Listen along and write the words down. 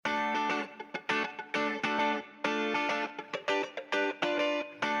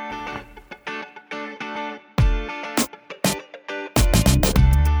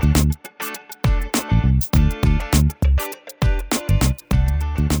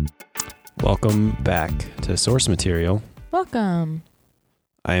Welcome back to Source Material. Welcome.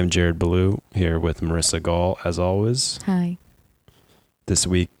 I am Jared Ballou here with Marissa Gall, as always. Hi. This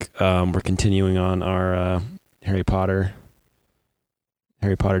week, we're continuing on our Harry Potter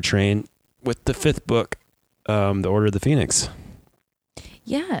train with the fifth book, The Order of the Phoenix.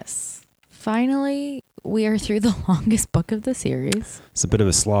 Yes. Finally, we are through the longest book of the series. It's a bit of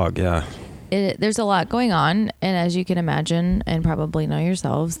a slog, yeah. There's a lot going on, and as you can imagine and probably know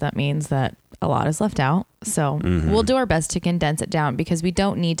yourselves, that means that a lot is left out. So we'll do our best to condense it down because we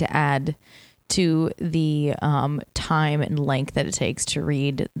don't need to add to the time and length that it takes to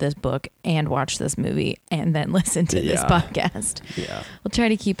read this book and watch this movie and then listen to this podcast. Yeah. We'll try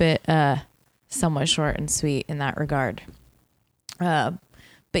to keep it somewhat short and sweet in that regard. But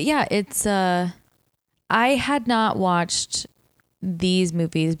yeah, it's I had not watched these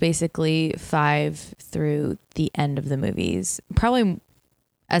movies, basically 5 through the end of the movies, probably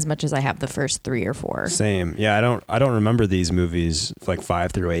as much as I have the first 3 or 4. Same. Yeah, I don't remember these movies like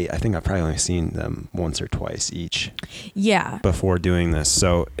 5 through 8. I think I've probably only seen them once or twice each. Yeah. Before doing this.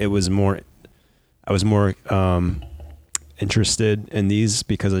 So I was more interested in these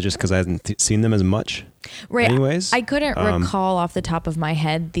because I hadn't seen them as much. Right. Anyways, I couldn't recall off the top of my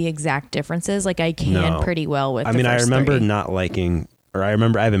head the exact differences. Like I can pretty well with. I remember 3. not liking, or I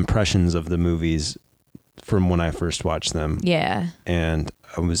have impressions of the movies from when I first watched them. Yeah. And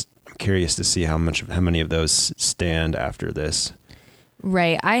I was curious to see how many of those stand after this.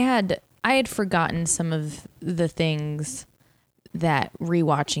 Right. I had forgotten some of the things that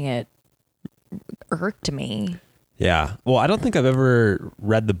rewatching it irked me. Yeah. Well, I don't think I've ever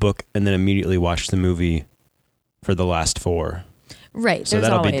read the book and then immediately watched the movie for the last 4. Right. So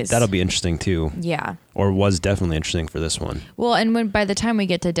that'll be interesting too. Yeah. Or was definitely interesting for this one. Well, and by the time we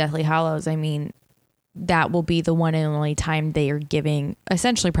get to Deathly Hallows, I mean, that will be the one and only time they are giving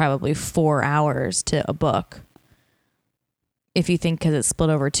essentially probably 4 hours to a book. If you think, because it's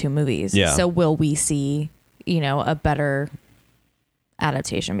split over 2 movies. Yeah. So will we see, a better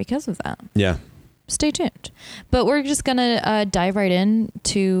adaptation because of that? Yeah. Stay tuned. But we're just going to dive right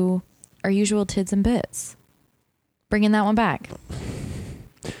into our usual tids and bits. Bringing that one back.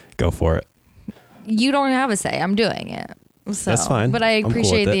 Go for it. You don't have a say. I'm doing it. So, that's fine. But I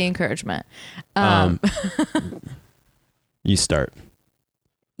appreciate cool the encouragement. You start.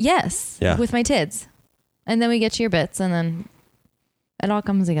 Yes. Yeah. With my tids. And then we get to your bits and then it all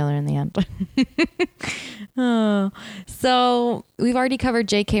comes together in the end. So we've already covered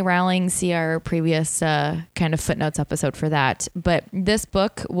J.K. Rowling. See our previous kind of footnotes episode for that. But this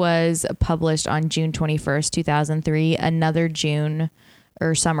book was published on June 21st, 2003, another June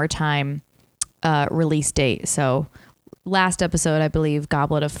or summertime release date. So last episode, I believe,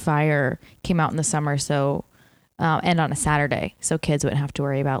 Goblet of Fire came out in the summer. So and on a Saturday. So kids wouldn't have to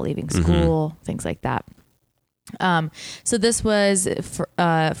worry about leaving school, things like that. So this was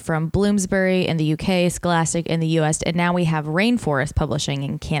from Bloomsbury in the UK, Scholastic in the US, and now we have Rainforest Publishing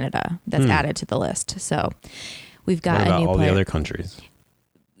in Canada that's added to the list. So we've got what about a new all player. The other countries?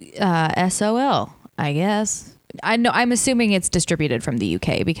 SOL, I guess. I know. I'm assuming it's distributed from the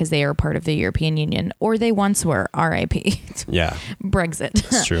UK because they are part of the European Union, or they once were. RIP. Yeah. Brexit.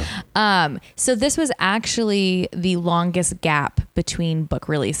 That's true. So this was actually the longest gap between book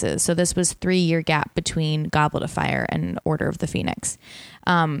releases. So this was 3-year gap between Goblet of Fire and Order of the Phoenix.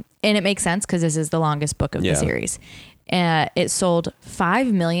 And it makes sense because this is the longest book of the series. It sold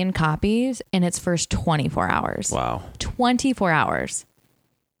 5 million copies in its first 24 hours. Wow. 24 hours.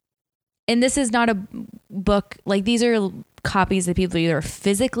 And this is not a book, like these are copies that people are either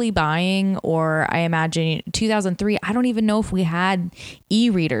physically buying or I imagine 2003, I don't even know if we had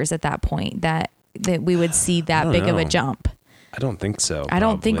e-readers at that point that we would see that big of a jump. I don't think so. I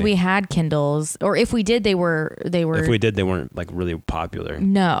don't think we had Kindles, or if we did, they were. If we did, they weren't like really popular.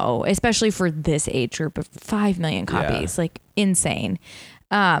 No, especially for this age group of 5 million copies, like insane.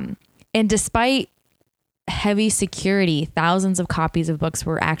 And despite heavy security, thousands of copies of books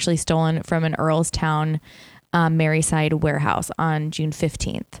were actually stolen from an Earlstown Maryside warehouse on June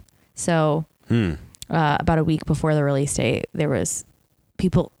 15th. So about a week before the release date, there was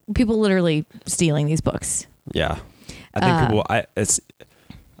people literally stealing these books. Yeah. I think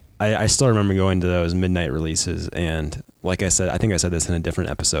I still remember going to those midnight releases, and like I said, I think I said this in a different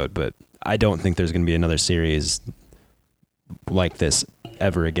episode, but I don't think there's going to be another series like this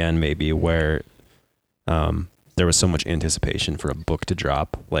ever again, maybe, where there was so much anticipation for a book to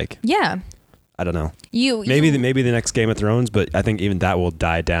drop. Like, yeah, I don't know. Maybe the next Game of Thrones, but I think even that will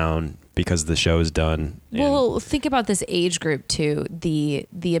die down because the show's done. Well, think about this age group too. The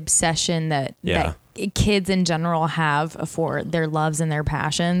obsession that kids in general have for their loves and their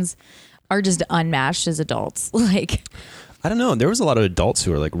passions are just unmatched as adults. Like, I don't know. There was a lot of adults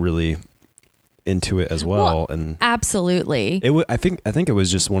who were like really into it as well, and absolutely. I think it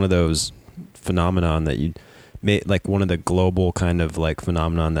was just one of those phenomenon that you made, like one of the global kind of like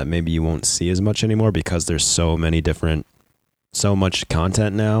phenomenon that maybe you won't see as much anymore because there's so much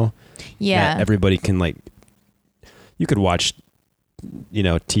content now. Yeah. That everybody can like, you could watch,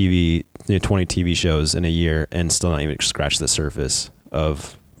 TV, 20 TV shows in a year and still not even scratch the surface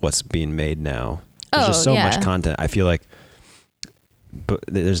of what's being made now. There's just so much content. I feel like, but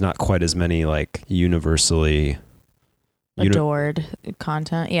there's not quite as many like universally adored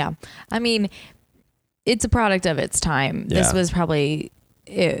content. Yeah. I mean, it's a product of its time. Yeah. This was probably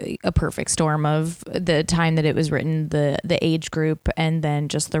a perfect storm of the time that it was written, the age group, and then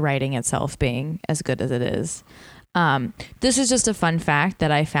just the writing itself being as good as it is. This is just a fun fact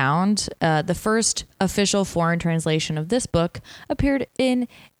that I found. The first official foreign translation of this book appeared in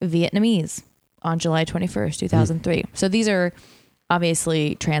Vietnamese on July 21st, 2003. So these are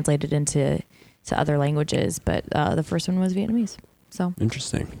obviously translated into other languages, but the first one was Vietnamese. So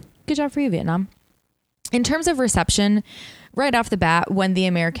interesting. Good job for you, Vietnam. In terms of reception, right off the bat, won the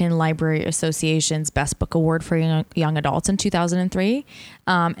American Library Association's Best Book Award for young adults in 2003.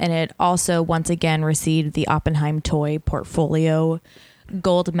 And it also once again received the Oppenheim Toy Portfolio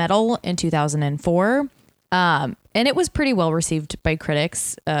Gold Medal in 2004. And it was pretty well received by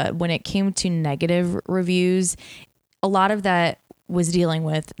critics. When it came to negative reviews, a lot of that was dealing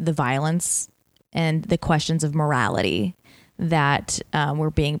with the violence and the questions of morality that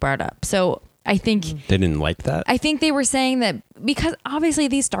were being brought up. So I think they didn't like that. I think they were saying that because obviously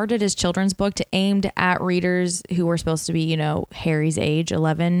these started as children's books aimed at readers who were supposed to be, Harry's age,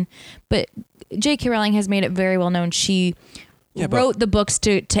 11. But J.K. Rowling has made it very well known she wrote the books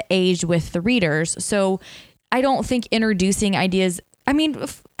to age with the readers. So I don't think introducing ideas. I mean,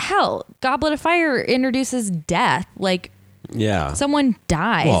 hell, Goblet of Fire introduces death. Like, yeah, someone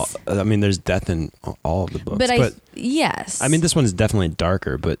dies. Well, I mean, there's death in all of the books. But yes. I mean, this one's definitely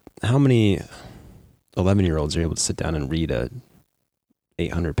darker, but how many 11-year-olds are able to sit down and read a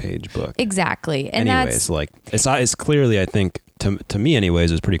 800-page book? Exactly. And anyways, like it's clearly, I think, to me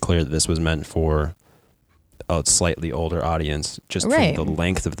anyways, it was pretty clear that this was meant for a slightly older audience just from the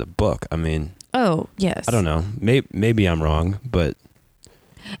length of the book. I mean, oh, yes. I don't know. Maybe I'm wrong, but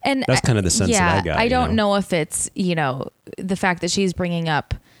and that's kind of the sense that I got. I don't know if it's, the fact that she's bringing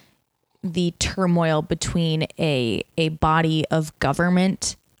up the turmoil between a body of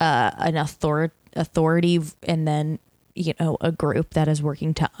government, an authority, and then, a group that is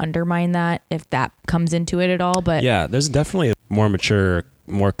working to undermine that, if that comes into it at all. But yeah, there's definitely more mature,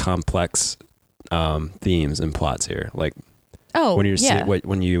 more complex themes and plots here. Like, when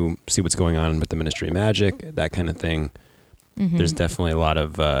you see what's going on with the Ministry of Magic, that kind of thing. Mm-hmm. There's definitely a lot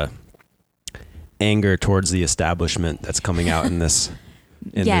of anger towards the establishment that's coming out in this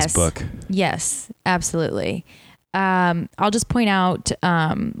this book. Yes, absolutely. I'll just point out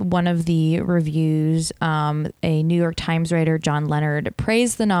one of the reviews. A New York Times writer, John Leonard,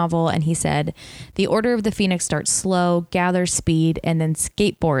 praised the novel, and he said, "The Order of the Phoenix starts slow, gathers speed, and then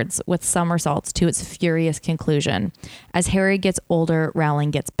skateboards with somersaults to its furious conclusion. As Harry gets older,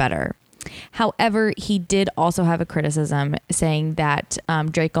 Rowling gets better." However, he did also have a criticism saying that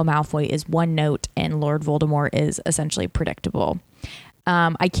Draco Malfoy is one note and Lord Voldemort is essentially predictable.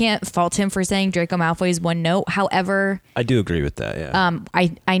 I can't fault him for saying Draco Malfoy is one note. However, I do agree with that. Yeah.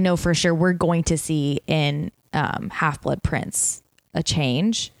 I know for sure we're going to see in Half-Blood Prince a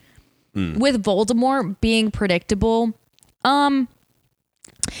change with Voldemort being predictable. I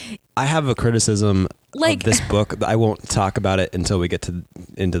have a criticism of this book. I won't talk about it until we get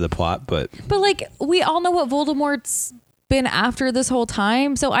into the plot, but like we all know what Voldemort's been after this whole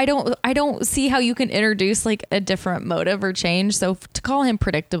time, so I don't see how you can introduce like a different motive or change. So to call him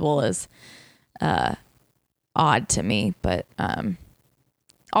predictable is odd to me, but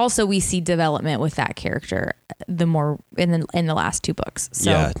also we see development with that character the more in the last two books.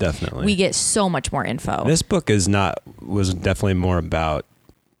 So yeah, definitely we get so much more info. This book was definitely more about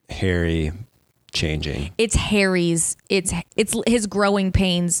Harry changing. It's Harry's. It's his growing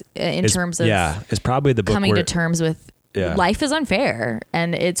pains terms of it's probably the book coming to terms with life is unfair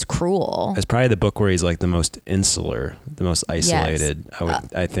and it's cruel. It's probably the book where he's like the most insular, the most isolated. Yes.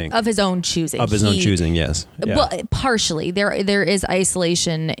 I think of his own choosing. Own choosing, yes. Yeah. Well, partially there is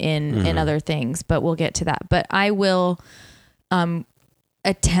isolation in other things, but we'll get to that. But I will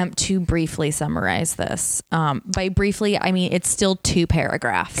attempt to briefly summarize this. By briefly, I mean it's still 2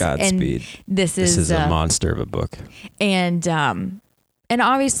 paragraphs. Godspeed. And this is a monster of a book. And And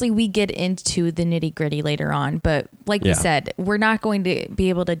obviously we get into the nitty gritty later on, but like we said, we're not going to be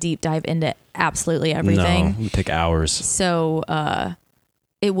able to deep dive into absolutely everything. No, it would take hours. So,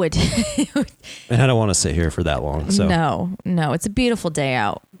 it would. And I don't want to sit here for that long. So No, it's a beautiful day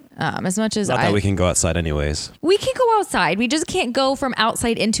out. As much as not that we can go outside anyways. We can go outside. We just can't go from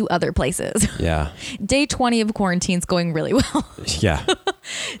outside into other places. Yeah. Day 20 of quarantine's going really well. Yeah.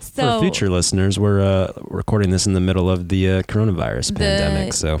 So for future listeners, we're recording this in the middle of the coronavirus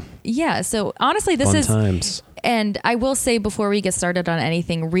pandemic. So yeah. So honestly, this is fun times. And I will say before we get started on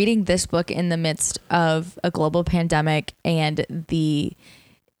anything, reading this book in the midst of a global pandemic and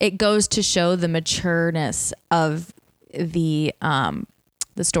it goes to show the matureness of the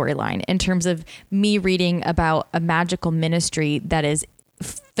storyline in terms of me reading about a magical ministry that is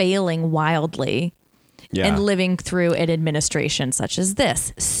failing wildly and living through an administration such as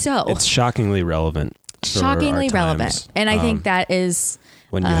this. So it's shockingly relevant. And I think that is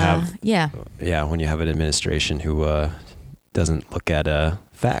when you have when you have an administration who doesn't look at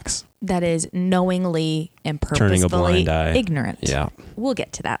facts. That is knowingly and purposefully ignorant. Yeah. We'll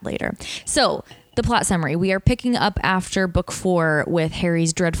get to that later. So the plot summary. We are picking up after book 4 with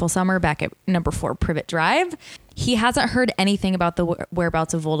Harry's dreadful summer back at number 4 Privet Drive. He hasn't heard anything about the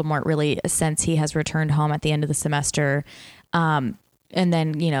whereabouts of Voldemort really since he has returned home at the end of the semester. And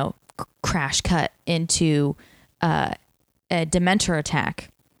then, crash cut into a Dementor attack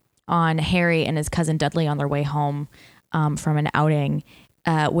on Harry and his cousin Dudley on their way home from an outing,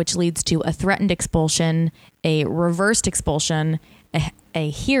 which leads to a threatened expulsion, a reversed expulsion, a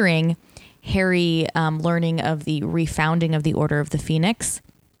hearing, Harry learning of the refounding of the Order of the Phoenix,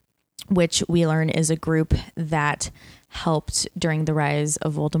 which we learn is a group that helped during the rise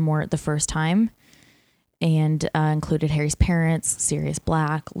of Voldemort the first time and included Harry's parents, Sirius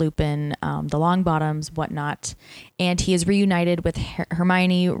Black, Lupin, the Longbottoms, whatnot. And he is reunited with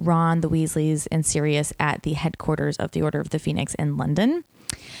Hermione, Ron, the Weasleys, and Sirius at the headquarters of the Order of the Phoenix in London.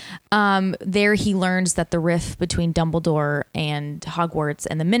 There he learns that the rift between Dumbledore and Hogwarts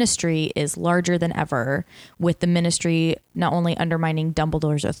and the Ministry is larger than ever, with the Ministry not only undermining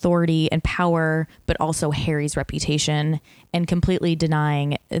Dumbledore's authority and power, but also Harry's reputation and completely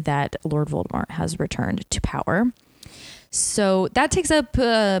denying that Lord Voldemort has returned to power. So that takes up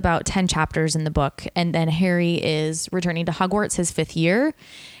about 10 chapters in the book. And then Harry is returning to Hogwarts his 5th year.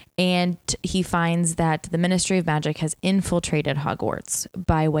 And he finds that the Ministry of Magic has infiltrated Hogwarts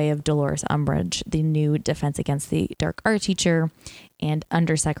by way of Dolores Umbridge, the new Defense Against the Dark Art teacher and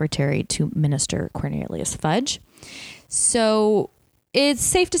undersecretary to Minister Cornelius Fudge. So it's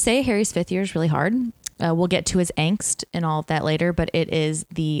safe to say Harry's 5th year is really hard. We'll get to his angst and all of that later, but it is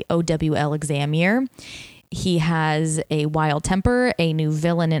the OWL exam year. He has a wild temper, a new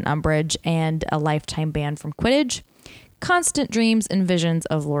villain in Umbridge, and a lifetime ban from Quidditch. Constant dreams and visions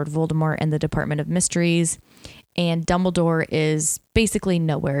of Lord Voldemort and the Department of Mysteries, and Dumbledore is basically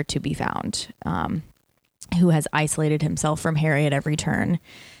nowhere to be found, who has isolated himself from Harry at every turn.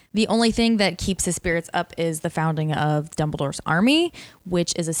 The only thing that keeps his spirits up is the founding of Dumbledore's Army,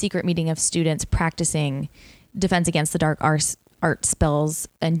 which is a secret meeting of students practicing defense against the dark art spells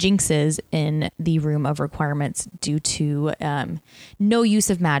and jinxes in the Room of Requirements due to no use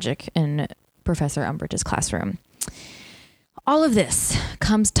of magic in Professor Umbridge's classroom. All of this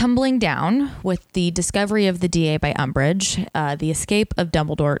comes tumbling down with the discovery of the DA by Umbridge, the escape of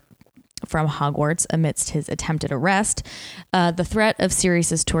Dumbledore from Hogwarts amidst his attempted arrest, the threat of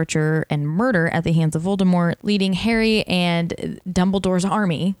Sirius's torture and murder at the hands of Voldemort, leading Harry and Dumbledore's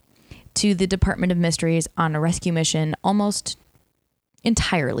army to the Department of Mysteries on a rescue mission almost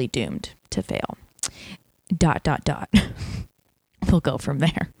entirely doomed to fail. ... We'll go from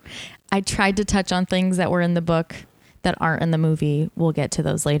there. I tried to touch on things that were in the book that aren't in the movie. We'll get to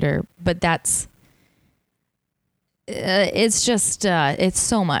those later, but that's it's just it's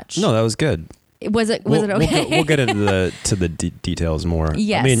so much. No, that was good. Was it okay? We'll get into the details more.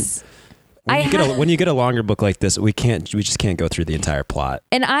 Yes. I mean, when you get a longer book like this, we just can't go through the entire plot.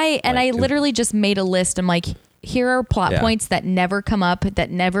 And I literally just made a list. I'm like, here are plot points that never come up, that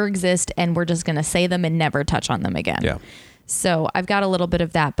never exist, and we're just gonna say them and never touch on them again. Yeah. So I've got a little bit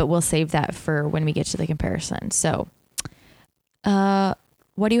of that, but we'll save that for when we get to the comparison. So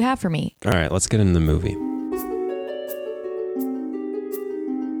what do you have for me? All right, let's get into the movie.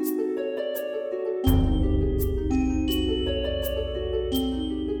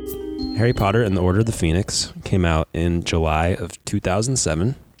 Harry Potter and the Order of the Phoenix came out in July of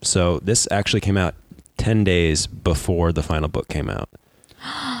 2007. So this actually came out 10 days before the final book came out.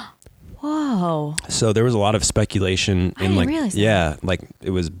 Whoa. So there was a lot of speculation in like it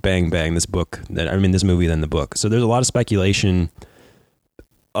was bang bang this movie then the book. So there's a lot of speculation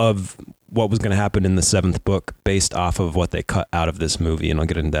of what was going to happen in the 7th book based off of what they cut out of this movie, and I'll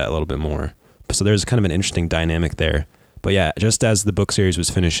get into that a little bit more. So there's kind of an interesting dynamic there. But yeah, just as the book series was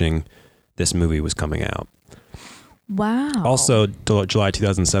finishing, this movie was coming out. Wow. Also, July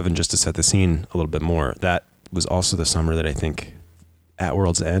 2007, just to set the scene a little bit more, that was also the summer that I think At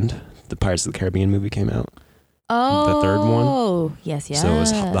World's End, the Pirates of the Caribbean movie, came out. Oh, the third one. Oh, yes. So it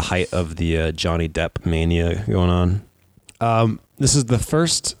was the height of the Johnny Depp mania going on. This is the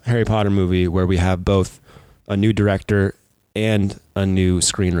first Harry Potter movie where we have both a new director and a new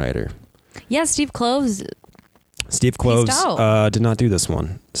screenwriter. Yeah, Steve Kloves did not do this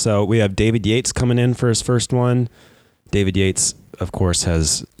one. So we have David Yates coming in for his first one. David Yates, of course,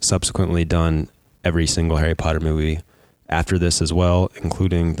 has subsequently done every single Harry Potter movie after this as well,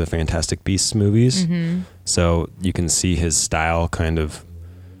 including the Fantastic Beasts movies. Mm-hmm. So you can see his style kind of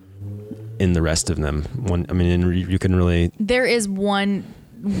in the rest of them. You can really... There is one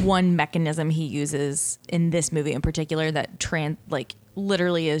mechanism he uses in this movie in particular that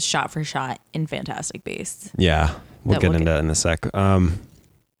literally is shot for shot in Fantastic Beasts. Yeah, we'll get into that in a sec.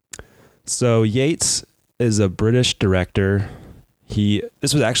 So Yates is a British director.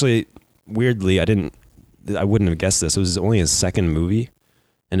 This was actually, weirdly, I wouldn't have guessed this. It was only his second movie,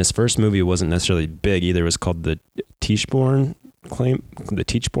 and his first movie wasn't necessarily big either. It was called the Tichborne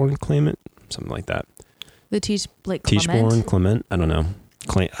Claimant, something like that. The Clement? Tichborne Clement. I don't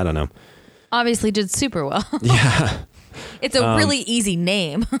know. Obviously did super well. Yeah. It's a really easy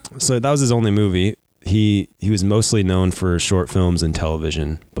name. So that was his only movie. He was mostly known for short films and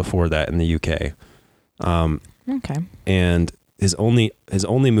television before that in the UK. Okay. And his only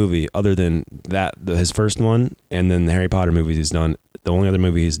movie other than that, his first one, and then the Harry Potter movies he's done, the only other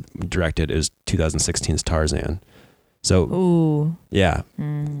movie he's directed is 2016's Tarzan. So, ooh. Yeah.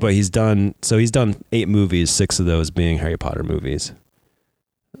 But he's done 8 movies, 6 of those being Harry Potter movies.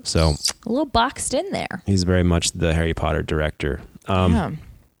 So a little boxed in there. He's very much the Harry Potter director. Yeah.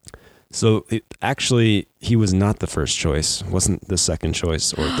 So actually, he was not the first choice. Wasn't the second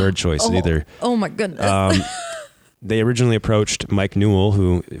choice or third choice either. Oh my goodness. They originally approached Mike Newell,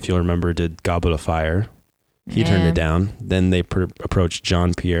 who, if you'll remember, did Goblet of Fire. He turned it down. Then they approached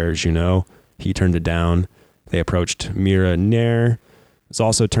Jean-Pierre Jeunet. He turned it down. They approached Mira Nair. It's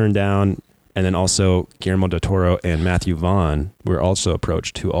also turned down. And then also Guillermo del Toro and Matthew Vaughn were also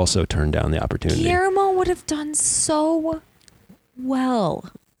approached, who also turned down the opportunity. Guillermo would have done so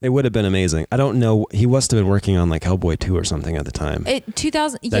well. It would have been amazing. I don't know. He must have been working on like Hellboy 2 or something at the time.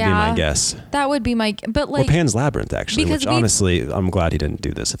 2000. That'd be my guess. That would be my. But or Pan's Labyrinth, actually. Which honestly, I'm glad he didn't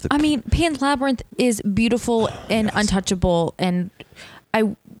do this. Pan's Labyrinth is beautiful and untouchable, and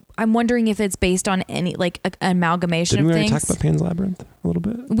I'm wondering if it's based on any amalgamation Didn't of we things. Didn't we talk about Pan's Labyrinth a little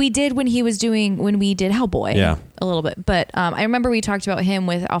bit? We did when we did Hellboy. Yeah. A little bit, but I remember we talked about him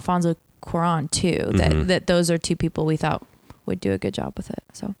with Alfonso Cuarón too. That those are two people we thought would do a good job with it.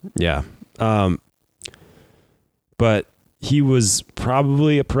 So yeah. But he was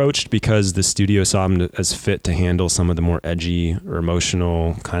probably approached because the studio saw him as fit to handle some of the more edgy or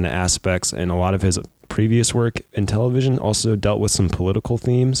emotional kind of aspects, and a lot of his previous work in television also dealt with some political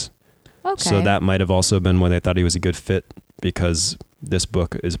themes. Okay. So that might have also been why they thought he was a good fit, because this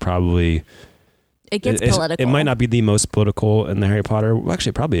book is probably... It gets political. It might not be the most political in the Harry Potter. Well, actually,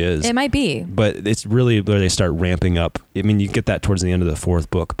 it probably is. It might be. But it's really where they start ramping up. I mean, you get that towards the end of the 4th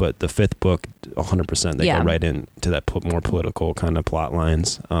book, but the 5th book, 100%, they go right into that more political kind of plot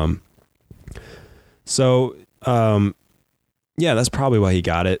lines. Yeah, that's probably why he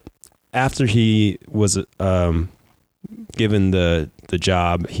got it. After he was given the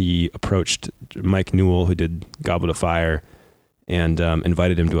job, he approached Mike Newell, who did Goblet of Fire, and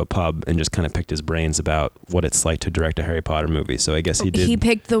invited him to a pub and just kind of picked his brains about what it's like to direct a Harry Potter movie. So I guess he did. He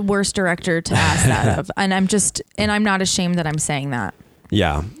picked the worst director to ask that of, and I'm not ashamed that I'm saying that.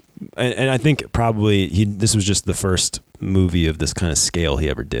 Yeah, and I think probably this was just the first movie of this kind of scale he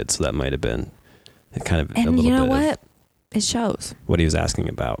ever did, so that might have been kind of a little bit. And you know what? It shows what he was asking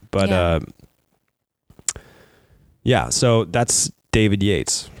about. But yeah, so that's David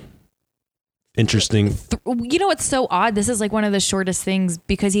Yates. Interesting. You know what's so odd? This is like one of the shortest things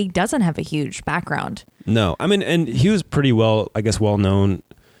because he doesn't have a huge background. No, I mean, and he was pretty well known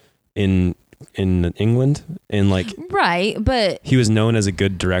in England, and right, but he was known as a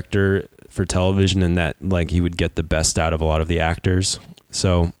good director for television, and that he would get the best out of a lot of the actors.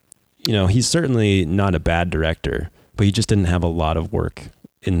 So, he's certainly not a bad director, but he just didn't have a lot of work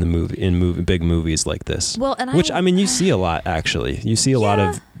in big movies like this. Well, which you see a lot actually. You see a lot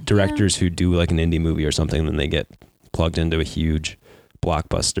of directors who do an indie movie or something, and then they get plugged into a huge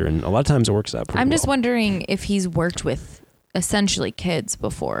blockbuster, and a lot of times it works out pretty well. I'm just wondering if he's worked with essentially kids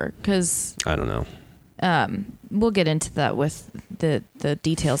before, because I don't know. We'll get into that with the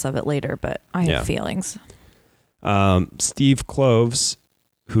details of it later, but I have feelings. Steve Kloves,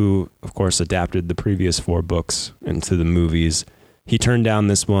 who of course adapted the previous 4 books into the movies, he turned down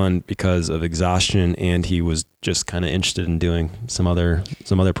this one because of exhaustion, and he was just kind of interested in doing some other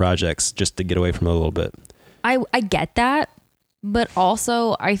projects just to get away from it a little bit. I get that, but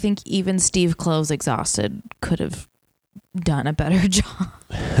also I think even Steve Kloves exhausted could have done a better job.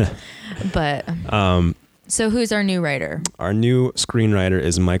 But so who's our new writer? Our new screenwriter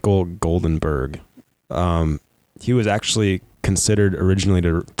is Michael Goldenberg. He was actually considered originally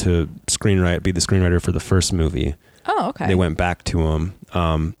to be the screenwriter for the first movie. Oh, okay. They went back to him.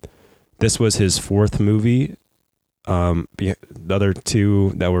 This was his 4th movie. The other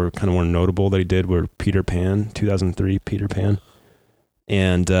 2 that were kind of more notable that he did were Peter Pan, 2003 Peter Pan,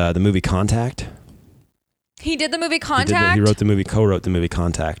 and the movie Contact. He did the movie Contact? He co-wrote the movie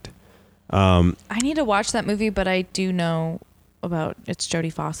Contact. I need to watch that movie, but I do know about it's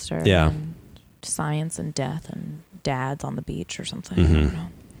Jodie Foster. Yeah. And science and death and dads on the beach or something. Mm-hmm. I don't know.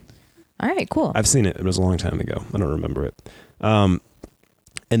 All right, cool. I've seen it. It was a long time ago. I don't remember it. And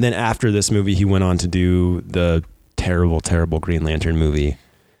then after this movie, he went on to do the terrible, terrible Green Lantern movie.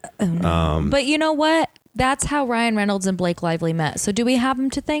 Oh, no. But you know what? That's how Ryan Reynolds and Blake Lively met. So do we have him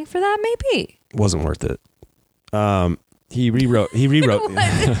to thank for that? Maybe. Wasn't worth it. He rewrote.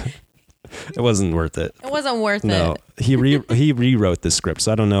 It wasn't worth it. It wasn't worth No, it. he rewrote the script.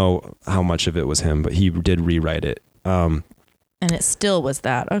 So I don't know how much of it was him, but he did rewrite it. And it still was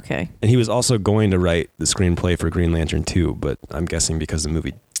that. Okay. And he was also going to write the screenplay for Green Lantern 2, but I'm guessing because the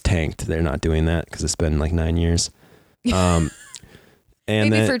movie tanked, they're not doing that because it's been like 9 years. And Maybe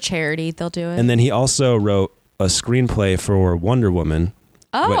then, for charity they'll do it. And then he also wrote a screenplay for Wonder Woman.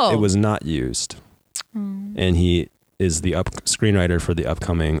 Oh. But it was not used. And he is the screenwriter for the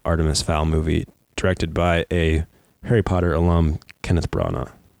upcoming Artemis Fowl movie, directed by a Harry Potter alum, Kenneth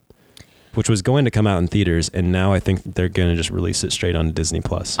Branagh, which was going to come out in theaters, and now I think they're going to just release it straight on Disney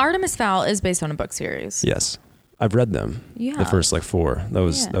Plus. Artemis Fowl is based on a book series. Yes, I've read them. Yeah, the first 4. That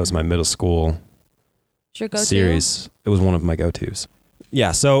was my middle school your go-to? series. It was one of my go-tos.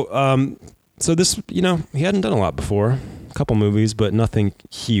 Yeah. So this, he hadn't done a lot before. A couple movies, but nothing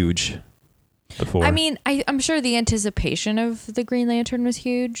huge before. I mean, I'm sure the anticipation of the Green Lantern was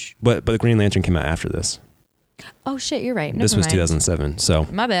huge. But the Green Lantern came out after this. Oh shit, you're right. This was 2007. So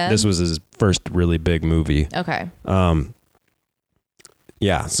my bad. This was his first really big movie. Okay.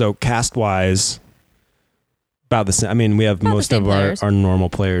 Yeah. So cast wise, about the same. I mean, we have About most of our normal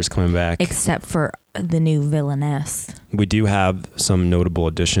players coming back, except for the new villainess. We do have some notable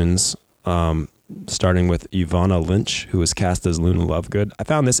additions. Starting with Ivana Lynch, who was cast as Luna Lovegood. I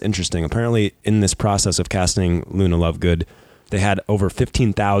found this interesting. Apparently, in this process of casting Luna Lovegood, they had over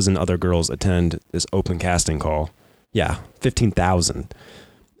 15,000 other girls attend this open casting call. Yeah, 15,000.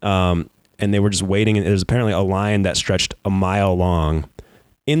 And they were just waiting. And there's apparently a line that stretched a mile long.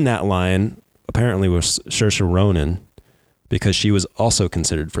 In that line, apparently was Saoirse Ronan, because she was also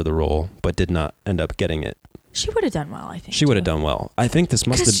considered for the role, but did not end up getting it. She would have done well, I think. She would have done well. I think this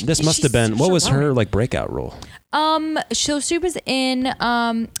must have been, what was her breakout role? So she was in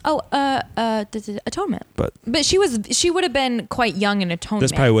Atonement. But she would have been quite young in Atonement.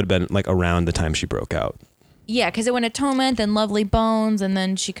 This probably would have been around the time she broke out. Yeah, because it went Atonement, then Lovely Bones, and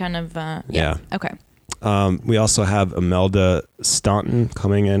then she kind of yeah. Okay. We also have Imelda Staunton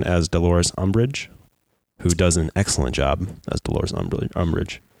coming in as Dolores Umbridge, who does an excellent job as Dolores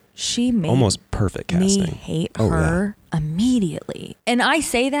Umbridge. She made almost perfect casting. Me hate her immediately. And I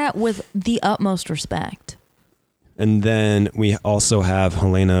say that with the utmost respect. And then we also have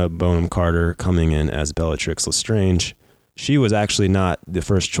Helena Bonham Carter coming in as Bellatrix Lestrange. She was actually not the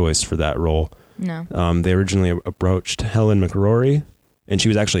first choice for that role. No. They originally approached Helen McRory, and she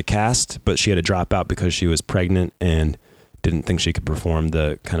was actually cast, but she had to drop out because she was pregnant and didn't think she could perform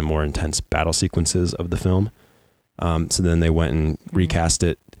the kind of more intense battle sequences of the film. So then they went and recast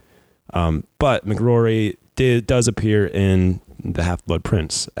it. But McRory does appear in The Half-Blood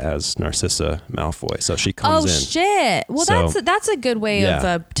Prince as Narcissa Malfoy, so she comes in. Oh shit! Well, so, that's a good way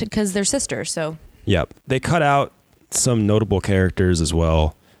of because they're sisters. So yep, they cut out some notable characters as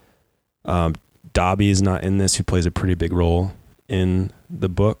well. Dobby is not in this, who plays a pretty big role in the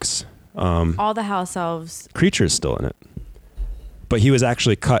books. All the house elves. Kreacher is still in it, but he was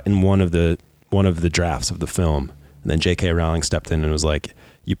actually cut in one of the drafts of the film, and then J.K. Rowling stepped in and was like,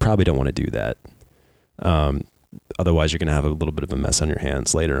 you probably don't want to do that. Otherwise, you're going to have a little bit of a mess on your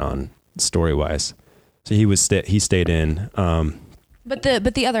hands later on, story-wise. So he stayed in. But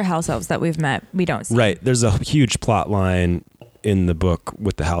the other house elves that we've met, we don't see. Right. There's a huge plot line in the book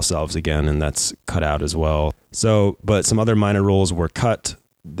with the house elves again, and that's cut out as well. So, but some other minor roles were cut.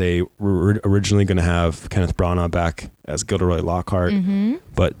 They were originally going to have Kenneth Branagh back as Gilderoy Lockhart,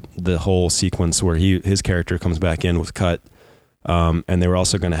 but the whole sequence where his character comes back in was cut. And they were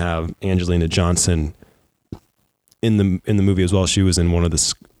also going to have Angelina Johnson in the movie as well. She was in one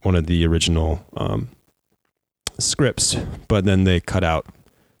of the original scripts, but then they cut out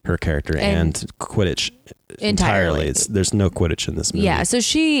her character and Quidditch entirely. There's no Quidditch in this movie. Yeah, so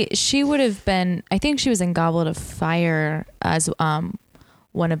she would have been. I think she was in Goblet of Fire as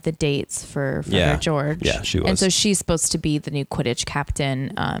one of the dates for her George. Yeah, she was. And so she's supposed to be the new Quidditch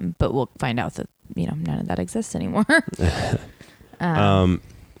captain, but we'll find out that none of that exists anymore.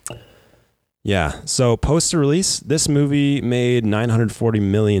 Yeah. So post release, this movie made $940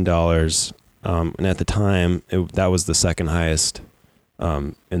 million, and at the time, that was the second highest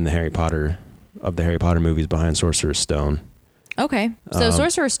in the Harry Potter movies, behind Sorcerer's Stone. Okay, so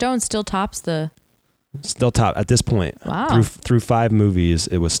Sorcerer's Stone still tops Still top at this point. Wow. Through 5 movies,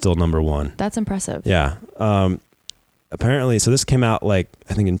 it was still number 1. That's impressive. Yeah. Apparently, so this came out I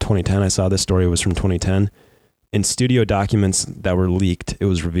think in 2010. I saw this story was from 2010. In studio documents that were leaked, it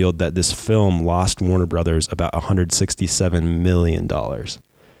was revealed that this film lost Warner Brothers about $167 million.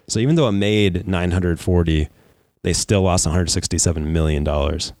 So even though it made 940, they still lost $167 million.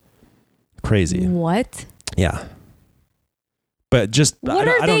 Crazy. What? Yeah. But just what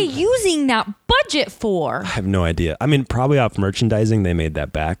are they using that budget for? I have no idea. I mean, probably off merchandising, they made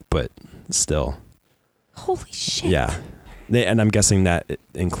that back, but still. Holy shit. Yeah. And I'm guessing that it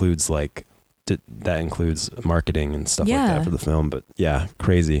includes marketing and stuff like that for the film. But yeah,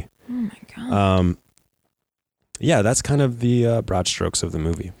 crazy. Oh my God. Yeah, that's kind of the broad strokes of the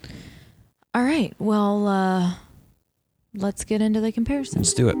movie. All right. Well, let's get into the comparison.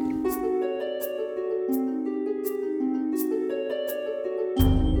 Let's do it.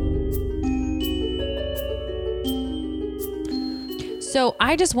 So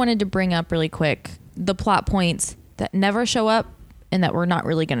I just wanted to bring up really quick the plot points that never show up and that we're not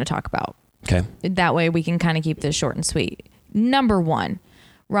really going to talk about. Okay. That way we can kind of keep this short and sweet. Number 1,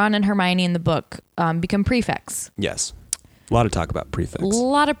 Ron and Hermione in the book become prefects. Yes. A lot of talk about prefects. A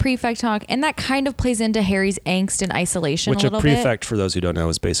lot of prefect talk. And that kind of plays into Harry's angst and isolation a little bit. Which a prefect, for those who don't know,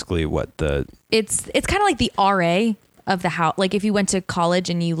 is basically what the... It's kind of like the RA of the house. Like if you went to college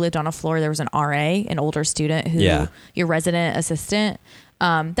and you lived on a floor, there was an RA, an older student who your resident assistant.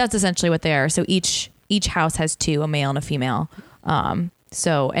 That's essentially what they are. So each house has 2, a male and a female. And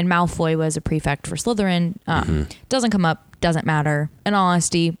Malfoy was a prefect for Slytherin. Doesn't come up, doesn't matter. In all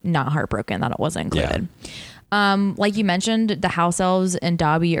honesty, not heartbroken that it wasn't included. Yeah. Like you mentioned, the house elves and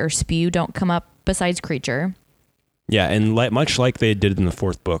Dobby or Spew don't come up besides Kreacher. Yeah, and much like they did in the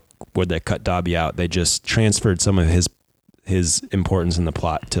 4th book, where they cut Dobby out, they just transferred some of his importance in the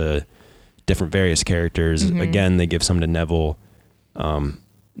plot to different various characters. Again, they give some to Neville.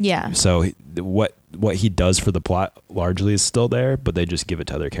 So what he does for the plot largely is still there, but they just give it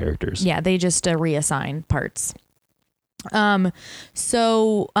to other characters. Yeah, they just reassign parts. We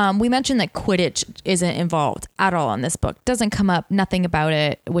mentioned that Quidditch isn't involved at all in this book. Doesn't come up, nothing about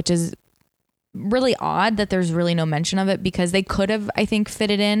it, which is really odd that there's really no mention of it, because they could have, I think,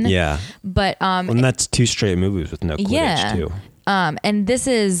 fit it in. Yeah. But and that's 2 straight movies with no Quidditch too. And this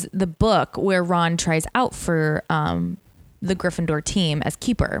is the book where Ron tries out for the Gryffindor team as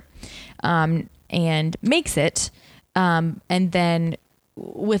keeper, and makes it. And then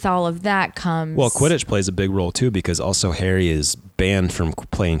with all of that comes... Well, Quidditch plays a big role too, because also Harry is banned from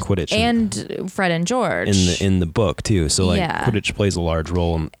playing Quidditch. And Fred and George. In the book too. So Quidditch plays a large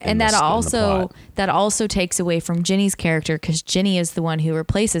role in that also takes away from Ginny's character, because Ginny is the one who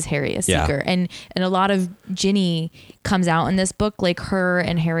replaces Harry as Seeker. And a lot of Ginny comes out in this book, like her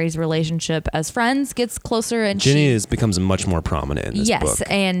and Harry's relationship as friends gets closer, and Ginny becomes much more prominent in this book. Yes,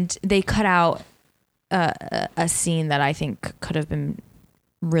 and they cut out a scene that I think could have been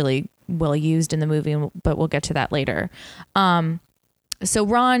really well used in the movie, but we'll get to that later. So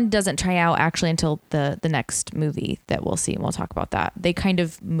Ron doesn't try out actually until the next movie that we'll see, and we'll talk about that. They kind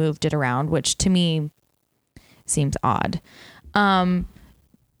of moved it around, which to me seems odd. All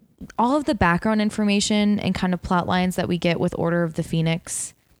of the background information and kind of plot lines that we get with Order of the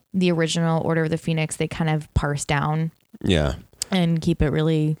Phoenix, the original Order of the Phoenix, they kind of parse down. Yeah. And keep it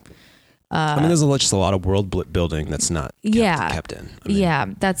really... I mean, there's just a lot of world building that's not kept in.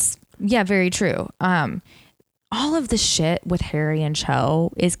 That's very true. all of the shit with Harry and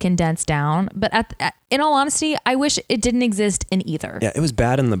Cho is condensed down. But in all honesty, I wish it didn't exist in either. Yeah, it was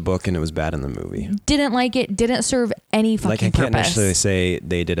bad in the book and it was bad in the movie. Didn't like it. Didn't serve any fucking purpose. Like, I can't necessarily say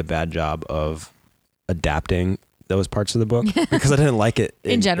they did a bad job of adapting those parts of the book because I didn't like it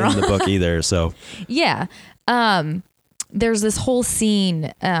in general in the book either. So yeah, there's this whole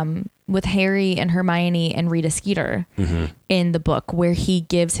scene with Harry and Hermione and Rita Skeeter in the book where he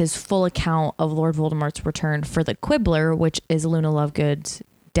gives his full account of Lord Voldemort's return for the Quibbler, which is Luna Lovegood's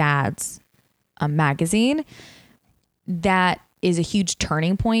dad's magazine. That is a huge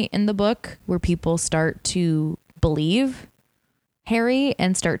turning point in the book where people start to believe Harry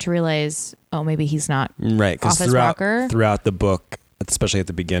and start to realize, oh, maybe he's not right. Because throughout the book, especially at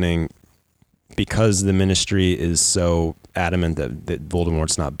the beginning, because the Ministry is so adamant that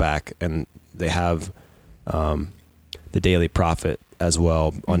Voldemort's not back, and they have the Daily Prophet as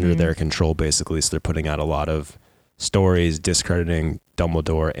well under their control, basically. So they're putting out a lot of stories discrediting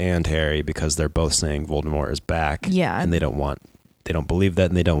Dumbledore and Harry because they're both saying Voldemort is back. Yeah. And they don't believe that,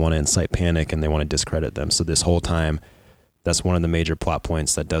 and they don't want to incite panic, and they want to discredit them. So this whole time, that's one of the major plot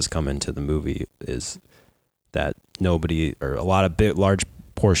points that does come into the movie, is that nobody, or a large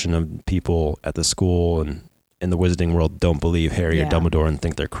portion of people at the school and in the wizarding world don't believe Harry or Dumbledore and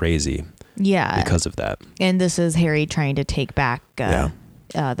think they're crazy. Yeah. Because of that. And this is Harry trying to take back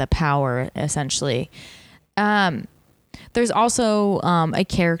the power, essentially. There's also a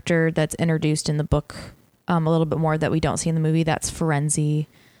character that's introduced in the book a little bit more that we don't see in the movie. That's Firenze,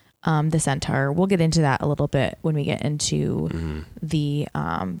 the centaur. We'll get into that a little bit when we get into the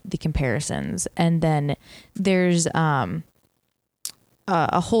comparisons. And then there's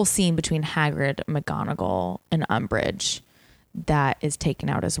a whole scene between Hagrid, McGonagall, and Umbridge that is taken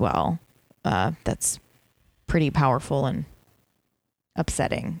out as well. That's pretty powerful and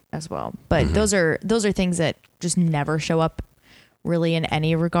upsetting as well. But those are things that just never show up really in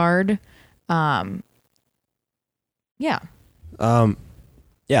any regard. So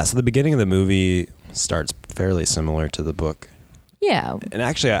the beginning of the movie starts fairly similar to the book. Yeah. And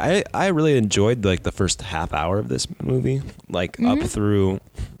actually, I really enjoyed like the first half hour of this movie, like up through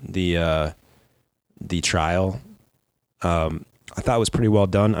the trial. I thought it was pretty well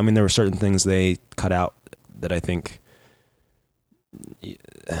done. I mean, there were certain things they cut out that I think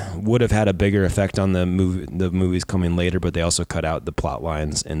would have had a bigger effect on the movies coming later, but they also cut out the plot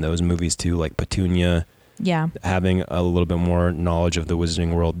lines in those movies too, like Petunia. Yeah, having a little bit more knowledge of the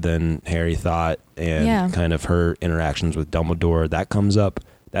wizarding world than Harry thought, and kind of her interactions with Dumbledore, that comes up.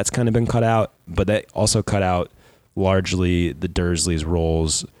 That's kind of been cut out, but they also cut out largely the Dursleys'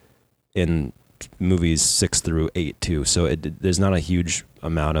 roles in movies 6 through 8 too. So there's not a huge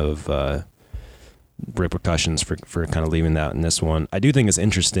amount of repercussions for kind of leaving that in this one. I do think it's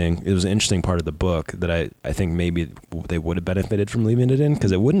interesting. It was an interesting part of the book that I think maybe they would have benefited from leaving it in,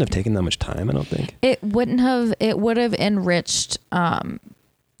 because it wouldn't have taken that much time, I don't think. It would have enriched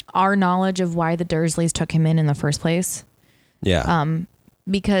our knowledge of why the Dursleys took him in the first place. Yeah.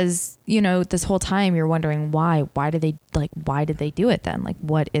 Because, this whole time you're wondering why did they do it then? Like,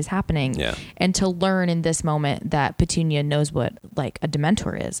 what is happening? Yeah. And to learn in this moment that Petunia knows what like a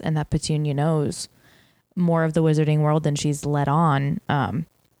Dementor is, and that Petunia knows more of the wizarding world than she's let on.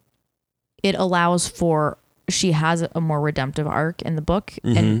 It allows for, she has a more redemptive arc in the book,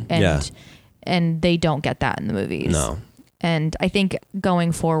 and they don't get that in the movies. No. And I think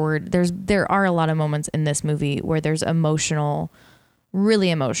going forward, there are a lot of moments in this movie where there's really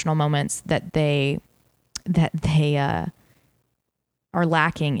emotional moments that they are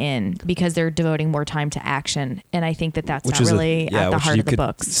lacking in, because they're devoting more time to action. And I think that's not really at the heart of the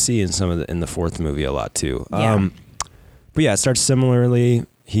books. See in in the fourth movie a lot too. Yeah. But yeah, it starts similarly.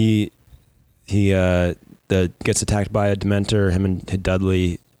 He gets attacked by a Dementor, him and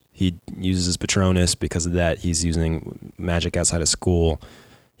Dudley. He uses his Patronus. Because of that, he's using magic outside of school.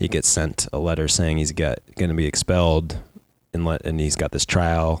 He gets sent a letter saying he's going to be expelled, and he's got this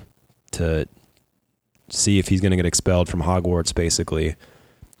trial to see if he's going to get expelled from Hogwarts, basically.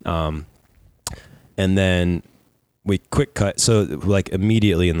 And then we quick cut. So like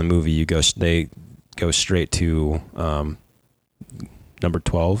immediately in the movie, they go straight to number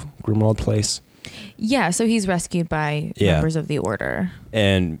 12, Grimmauld Place. Yeah, so he's rescued by members of the Order.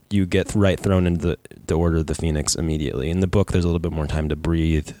 And you get thrown into the Order of the Phoenix immediately. In the book, there's a little bit more time to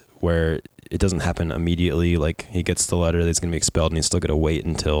breathe, where it doesn't happen immediately. Like, he gets the letter that he's going to be expelled, and he's still going to wait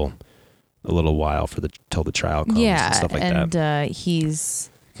until a little while till the trial comes and stuff like that. And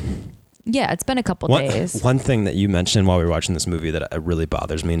it's been a couple days. One thing that you mentioned while we were watching this movie that really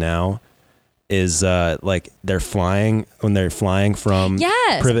bothers me now is when they're flying from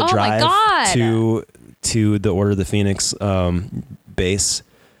Privet Drive to the Order of the Phoenix base,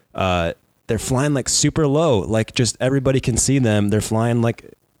 they're flying like super low, like just everybody can see them. They're flying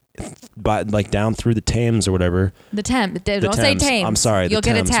like down through the Thames or whatever. The Thames. Don't say Thames. I'm sorry. You'll the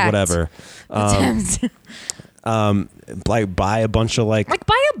get Thames, attacked. whatever. The Thames. Like buy a bunch of like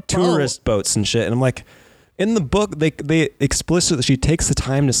buy a tourist boats and shit. And I'm like, in the book, they explicitly, she takes the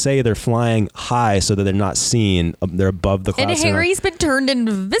time to say they're flying high so that they're not seen. They're above the clouds. And Harry's been turned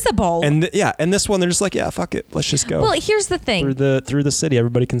invisible. And and this one, they're just like, yeah, fuck it. Let's just go. Well, here's the thing. Through the city,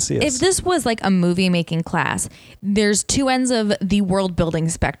 everybody can see us. If this was like a movie making class, there's two ends of the world building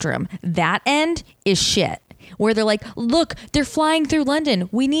spectrum. That end is shit. Where they're like, look, they're flying through London.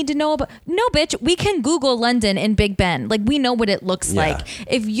 We need to know about. No, bitch, we can Google London and Big Ben. Like, we know what it looks like.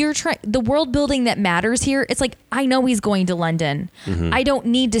 If you're trying, the world building that matters here, it's like, I know he's going to London. Mm-hmm. I don't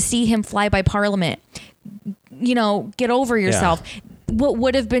need to see him fly by Parliament. You know, get over yourself. Yeah. What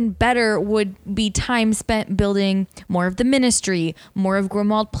would have been better would be time spent building more of the Ministry, more of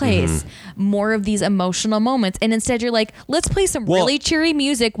Grimmauld Place, more of these emotional moments. And instead you're like, let's play some really cheery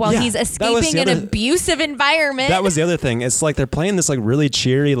music while he's escaping an abusive environment. That was the other thing. It's like they're playing this like really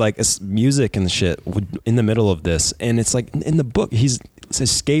cheery like music and shit in the middle of this. And it's like in the book, he's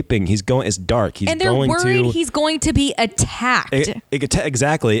escaping. He's going, it's dark. He's and they're going worried to, he's going to be attacked.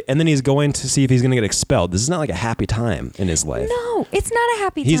 Exactly. And then he's going to see if he's going to get expelled. This is not like a happy time in his life. No, it's not a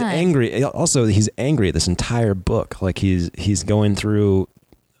happy time. He's angry. Also, he's angry at this entire book. Like he's going through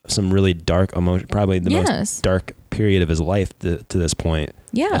some really dark emotion, probably the most dark period of his life to this point.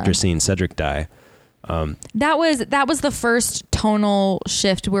 Yeah. After seeing Cedric die. That was the first tonal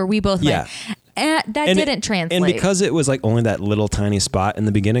shift where we both went, that didn't translate. And because it was like only that little tiny spot in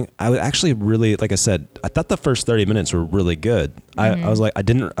the beginning, I would actually really, like I said, I thought the first 30 minutes were really good. I was like,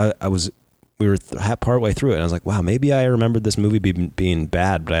 we were partway through it and I was like, wow, maybe I remembered this movie being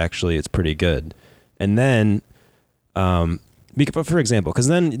bad, but actually it's pretty good. And then, for example, because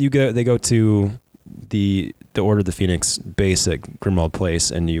then they go to the Order of the Phoenix base at Grimmauld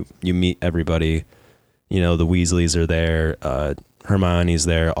Place and you meet everybody. You know, the Weasleys are there. Hermione's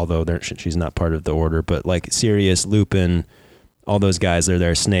there, although she's not part of the Order. But like Sirius, Lupin, all those guys are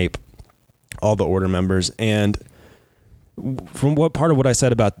there. Snape, all the Order members. And from what I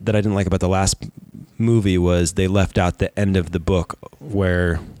said about that I didn't like about the last movie was they left out the end of the book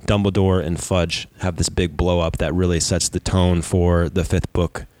where Dumbledore and Fudge have this big blow up that really sets the tone for the fifth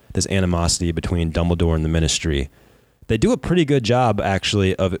book. This animosity between Dumbledore and the Ministry. They do a pretty good job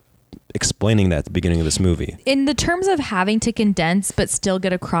actually of explaining that at the beginning of this movie. In the terms of having to condense but still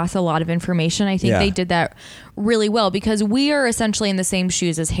get across a lot of information, I think they did that really well because we are essentially in the same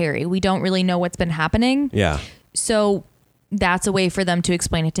shoes as Harry. We don't really know what's been happening. Yeah. So that's a way for them to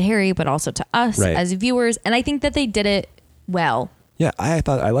explain it to Harry, but also to us as viewers. And I think that they did it well. Yeah, I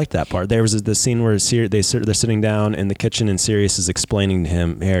thought I liked that part. There was the scene where they're sitting down in the kitchen and Sirius is explaining to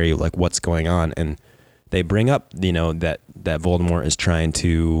him, Harry, like what's going on, and they bring up, you know, that Voldemort is trying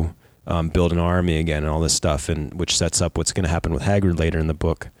to build an army again and all this stuff, and which sets up what's going to happen with Hagrid later in the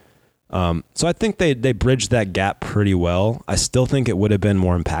book. So I think they bridged that gap pretty well. I still think it would have been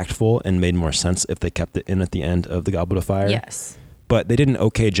more impactful and made more sense if they kept it in at the end of the Goblet of Fire. Yes. But they did an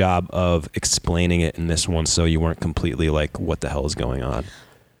okay job of explaining it in this one so you weren't completely like, what the hell is going on?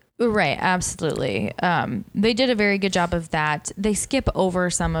 Right, absolutely. They did a very good job of that. They skip over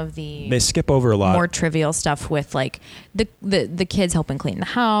some of the... They skip over a lot. More trivial stuff with like the kids helping clean the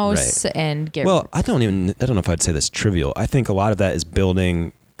house and get... Well, I don't know if I'd say that's trivial. I think a lot of that is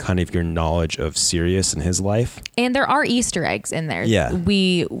building kind of your knowledge of Sirius and his life. And there are Easter eggs in there. Yeah,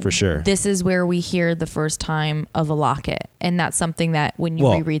 for sure. This is where we hear the first time of a locket. And that's something that when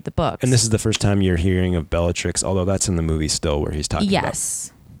you reread the books. And this is the first time you're hearing of Bellatrix, although that's in the movie still where he's talking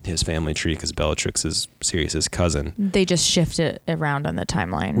about his family tree because Bellatrix is Sirius's cousin. They just shift it around on the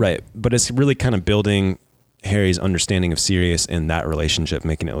timeline. Right. But it's really kind of building Harry's understanding of Sirius and that relationship,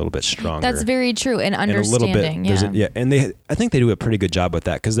 making it a little bit stronger. That's very true. And understanding. And I think they do a pretty good job with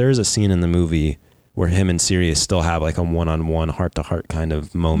that because there is a scene in the movie where him and Sirius still have like a one-on-one, heart-to-heart kind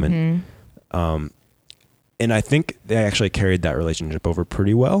of moment. Mm-hmm. And I think they actually carried that relationship over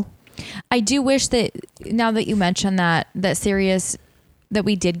pretty well. I do wish that now that you mentioned that Sirius, that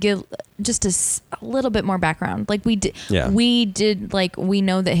we did give just a little bit more background. Like we did, we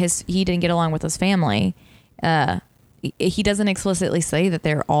know that he didn't get along with his family. He doesn't explicitly say that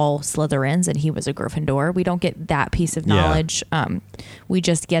they're all Slytherins and he was a Gryffindor. We don't get that piece of knowledge. We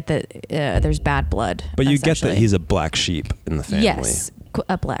just get that there's bad blood. But you get that he's a black sheep in the family. Yes,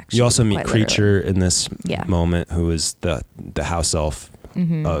 a black sheep. You also meet Kreacher in this moment, who is the house elf,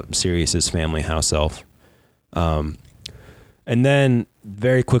 Sirius's family house elf. And then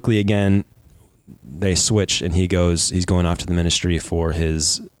very quickly again, they switch, and he's going off to the Ministry for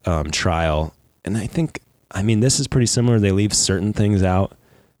his trial. And I mean, this is pretty similar. They leave certain things out.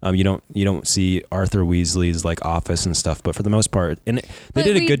 You don't see Arthur Weasley's like office and stuff, but for the most part, and they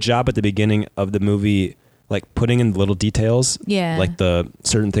did a good job at the beginning of the movie, like putting in little details, like the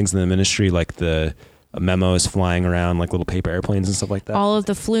certain things in the Ministry, like the memos flying around, like little paper airplanes and stuff like that. All of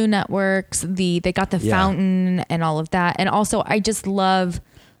the flu networks, they got the fountain and all of that, and also I love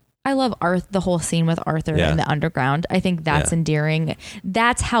the whole scene with Arthur in the underground. I think that's endearing.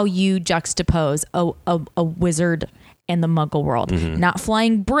 That's how you juxtapose a wizard and the Muggle world, not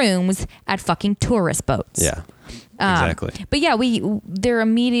flying brooms at fucking tourist boats. Yeah, exactly. But yeah, they're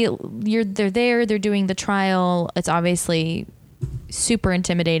there. They're doing the trial. It's obviously super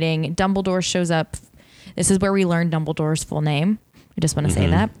intimidating. Dumbledore shows up. This is where we learn Dumbledore's full name. I just want to say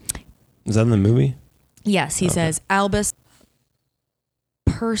that. Is that in the movie? Yes, he says Albus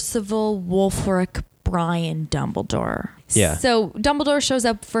Percival Wulfric Brian Dumbledore. Yeah. So Dumbledore shows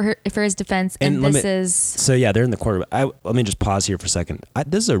up for his defense, and So yeah, they're in the corner. Let me just pause here for a second.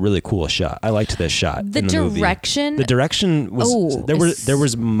 This is a really cool shot. I liked this shot. The direction. The direction was there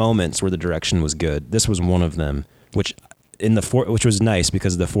was moments where the direction was good. This was one of them, which was nice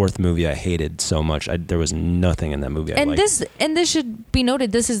because the fourth movie I hated so much. There was nothing in that movie I liked. And this should be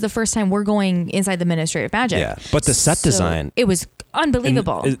noted. This is the first time we're going inside the Ministry of Magic. Yeah, but the set design, it was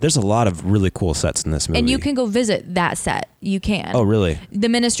unbelievable. There's a lot of really cool sets in this movie. And you can go visit that set. You can. Oh, really? The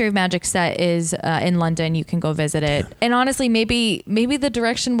Ministry of Magic set is in London. You can go visit it. And honestly, maybe the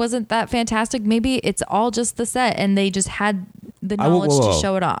direction wasn't that fantastic. Maybe it's all just the set, and they just had the knowledge to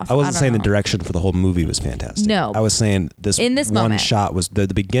show it off. I wasn't saying the direction for the whole movie was fantastic. No. I was saying this one moment. shot was the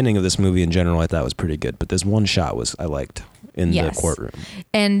beginning of this movie in general. I thought was pretty good, but this one shot I liked in the courtroom.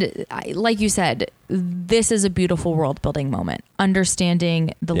 And like you said, this is a beautiful world building moment.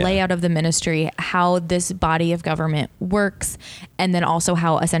 Understanding the layout of the Ministry, how this body of government works, and then also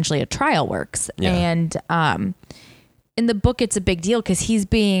how essentially a trial works. Yeah. And in the book, it's a big deal because he's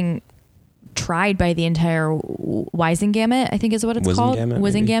being tried by the entire Wizengamot, I think is what it's called.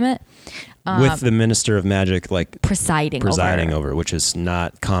 Wizengamot. With the Minister of Magic like presiding over, which is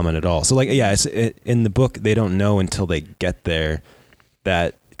not common at all. So like, yeah, in the book, they don't know until they get there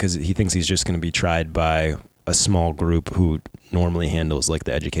that, because he thinks he's just going to be tried by a small group who normally handles like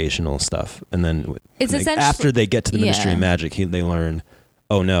the educational stuff. And then after they get to the Ministry of Magic, they learn,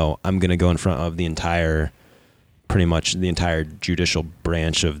 oh no, I'm going to go in front of pretty much the entire judicial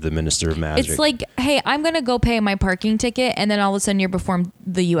branch of the Minister of Magic. It's like, hey, I'm going to go pay my parking ticket, and then all of a sudden you're before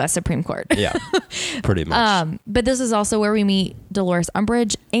the U.S. Supreme Court. Yeah, pretty much. But this is also where we meet Dolores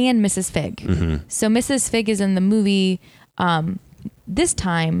Umbridge and Mrs. Fig. Mm-hmm. So Mrs. Fig is in the movie this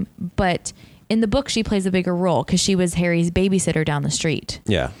time, but in the book she plays a bigger role because she was Harry's babysitter down the street.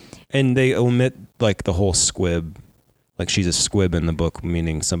 Yeah, and they omit like the whole squib. Like she's a squib in the book,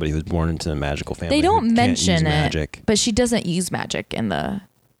 meaning somebody who's born into a magical family. They don't mention magic. But she doesn't use magic in the...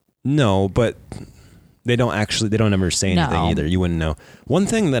 No, but they don't ever say anything either. You wouldn't know. One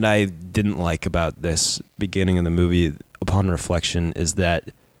thing that I didn't like about this beginning of the movie, upon reflection, is that,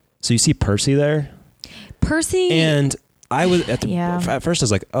 so you see Percy there? And I was, at first I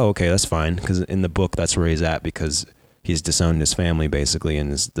was like, oh, okay, that's fine. Because in the book, that's where he's at because he's disowned his family basically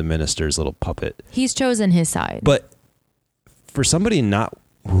and is the minister's little puppet. He's chosen his side. But for somebody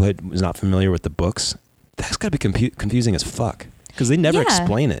who was not familiar with the books, that's got to be confusing as fuck because they never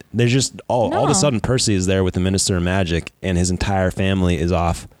explain it. They're just all of a sudden Percy is there with the Minister of Magic and his entire family is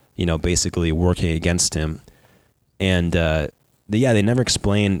off, basically working against him. And they never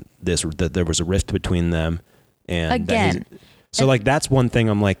explain this, that there was a rift between them. And again, that's one thing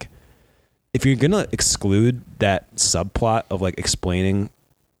I'm like, if you're gonna exclude that subplot of like explaining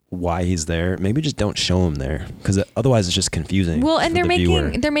why he's there, maybe just don't show him there because otherwise it's just confusing. Well, and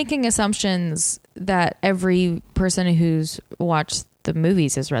they're making assumptions that every person who's watched the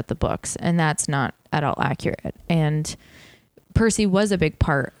movies has read the books, and that's not at all accurate. And Percy was a big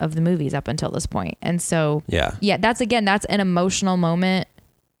part of the movies up until this point, and so that's an emotional moment,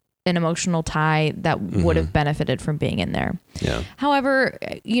 an emotional tie that would have benefited from being in there. Yeah. However,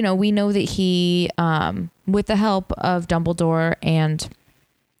 we know that he, with the help of Dumbledore and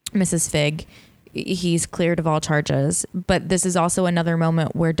Mrs. Fig, he's cleared of all charges, but this is also another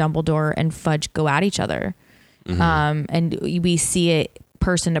moment where Dumbledore and Fudge go at each other. And we see it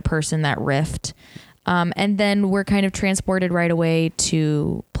person to person, that rift. And then we're kind of transported right away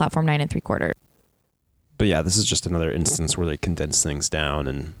to platform 9 3/4. But yeah, this is just another instance where they condense things down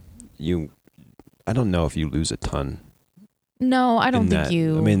and I don't know if you lose a ton. No, I don't think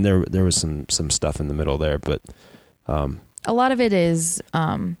you. I mean, there was some stuff in the middle there, but a lot of it is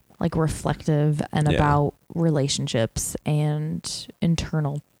like reflective and about relationships and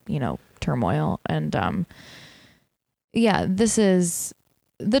internal, turmoil. And this is,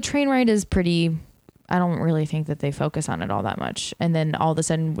 the train ride is pretty, I don't really think that they focus on it all that much. And then all of a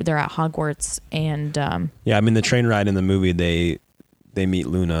sudden they're at Hogwarts and the train ride in the movie, they meet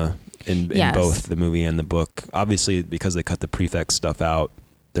Luna in both the movie and the book. Obviously, because they cut the prefect stuff out,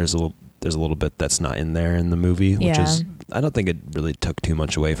 there's a little bit that's not in there in the movie, which is, I don't think it really took too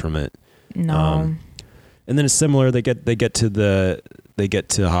much away from it. No. And then it's similar. They get to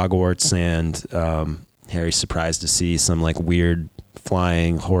Hogwarts, and Harry's surprised to see some like weird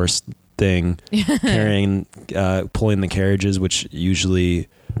flying horse thing carrying, pulling the carriages, which usually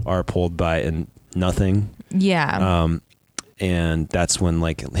are pulled by nothing. Yeah. And that's when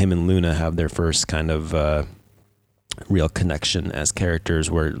like him and Luna have their first kind of real connection as characters,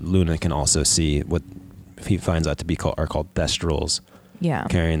 where Luna can also see what he finds out to be called thestrals. Yeah.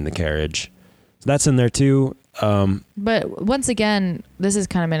 Carrying the carriage. So that's in there too. But once again, this has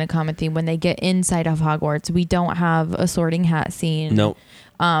kind of been a common theme. When they get inside of Hogwarts, we don't have a Sorting Hat scene. Nope.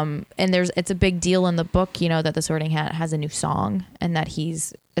 And it's a big deal in the book, that the Sorting Hat has a new song and that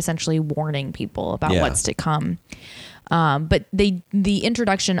he's essentially warning people about what's to come. But the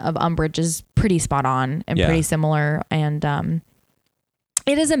introduction of Umbridge is pretty spot on and pretty similar. And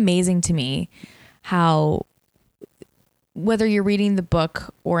it is amazing to me how, whether you're reading the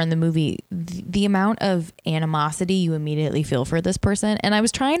book or in the movie, the amount of animosity you immediately feel for this person. And I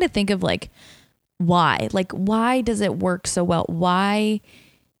was trying to think of why does it work so well? Why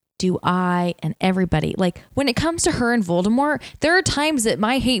do I and everybody, when it comes to her and Voldemort, there are times that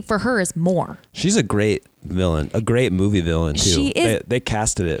my hate for her is more. She's a great villain, a great movie villain too. She is, they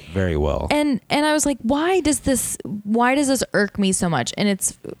casted it very well. And I was like, why does this irk me so much? And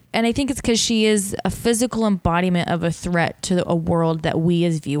I think it's because she is a physical embodiment of a threat to a world that we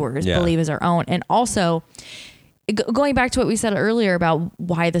as viewers believe is our own. And also, going back to what we said earlier about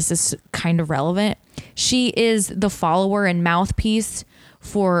why this is kind of relevant, she is the follower and mouthpiece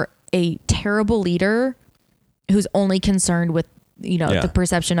for a terrible leader who's only concerned with the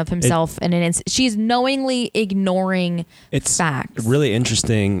perception of himself, and she's knowingly ignoring facts. It's really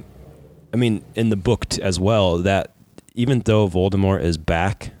interesting. I mean, in the book as well, that even though Voldemort is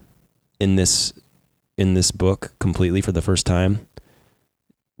back in this book completely for the first time,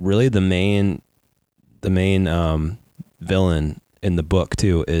 really the main villain in the book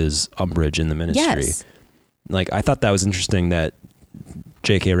too is Umbridge in the Ministry. Yes. I thought that was interesting that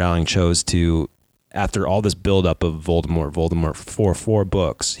J.K. Rowling chose to, after all this buildup of Voldemort for 4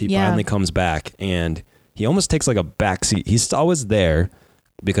 books, he finally comes back, and he almost takes a backseat. He's always there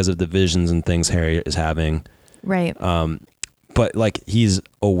because of the visions and things Harry is having. Right. But he's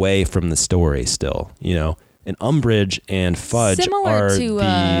away from the story still, And Umbridge and Fudge similar are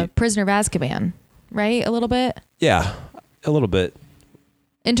to Prisoner of Azkaban, right? A little bit. Yeah, a little bit.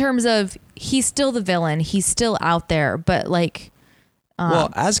 In terms of, he's still the villain, he's still out there, but well,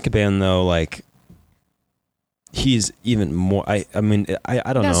 Azkaban though, he's even more. I mean,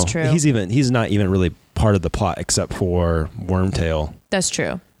 I don't know. True. He's not even really part of the plot except for Wormtail. That's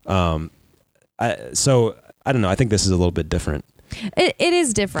true. So I don't know. I think this is a little bit different. It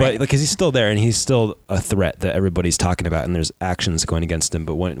is different, but because he's still there and he's still a threat that everybody's talking about, and there's actions going against him.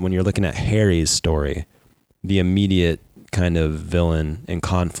 But when you're looking at Harry's story, the immediate kind of villain and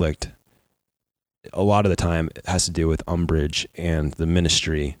conflict, a lot of the time it has to do with Umbridge and the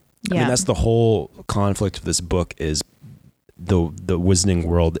Ministry. Yeah. I mean, that's the whole conflict of this book, is the Wizarding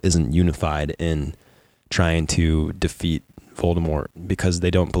world isn't unified in trying to defeat Voldemort because they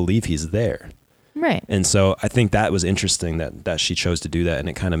don't believe he's there. Right. And so I think that was interesting that she chose to do that, and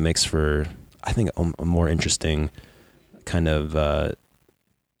it kind of makes for, I think, a more interesting kind of,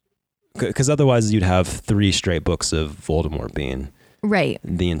 because otherwise you'd have 3 straight books of Voldemort being right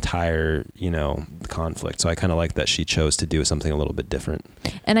the entire conflict. So I kind of like that she chose to do something a little bit different,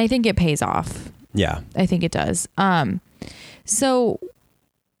 and I think it pays off. Yeah, I think it does. So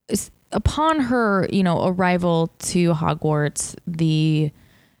upon her arrival to Hogwarts,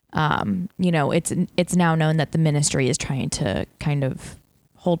 it's now known that the Ministry is trying to kind of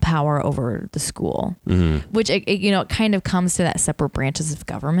hold power over the school, which it kind of comes to that separate branches of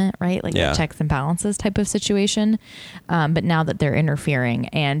government, right? Checks and balances type of situation. But now that they're interfering,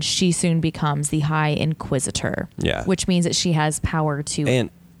 and she soon becomes the High Inquisitor, which means that she has power to.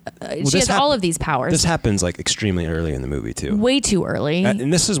 She has all of these powers. This happens extremely early in the movie too. Way too early.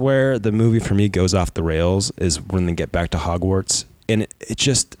 And this is where the movie for me goes off the rails, is when they get back to Hogwarts, and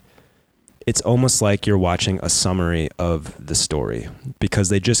it's almost like you're watching a summary of the story, because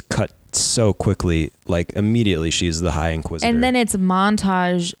they just cut so quickly, like immediately she's the High Inquisitor. And then it's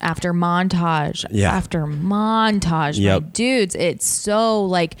montage after montage after montage. Yep. My dudes, it's so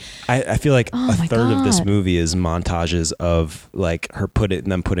like... I feel like a third of this movie is montages of like her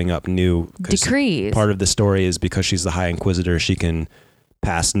putting up new decrees. Part of the story is because she's the High Inquisitor, she can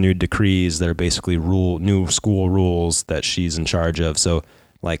pass new decrees that are basically new school rules that she's in charge of. So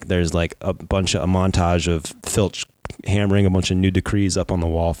like there's like a montage of Filch hammering a bunch of new decrees up on the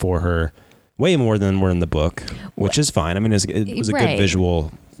wall for her, way more than were in the book, which is fine. I mean, it was a good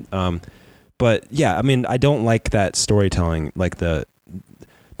visual. But yeah, I mean, I don't like that storytelling. Like the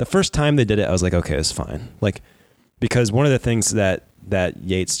first time they did it, I was like, okay, it's fine. Like, because one of the things that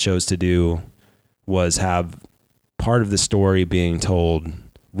Yates chose to do was have part of the story being told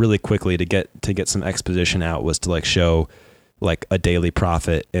really quickly to get some exposition out, was to like show like a Daily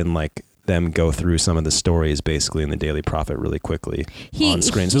Prophet and like them go through some of the stories basically in the Daily Prophet really quickly on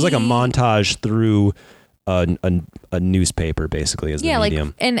screen. So it was like a montage through a newspaper basically as the medium.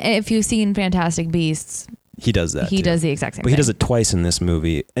 Like, and if you've seen Fantastic Beasts, he does that. He does the exact same thing. But he does it twice in this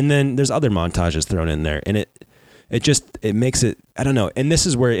movie. And then there's other montages thrown in there, and it makes it, I don't know. And this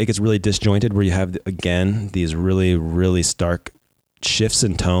is where it gets really disjointed, where you have again these really, really stark shifts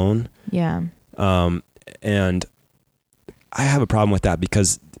in tone. Yeah. And I have a problem with that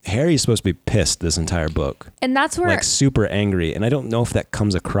because Harry's supposed to be pissed this entire book. And that's where... like super angry. And I don't know if that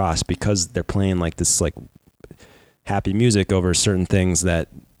comes across because they're playing like this like happy music over certain things that,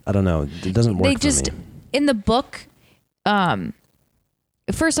 I don't know, it doesn't work for me. In the book,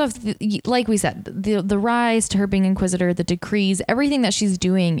 first off, like we said, the rise to her being Inquisitor, the decrees, everything that she's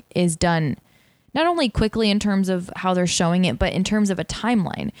doing is done not only quickly in terms of how they're showing it, but in terms of a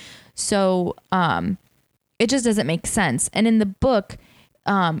timeline. So it just doesn't make sense. And in the book...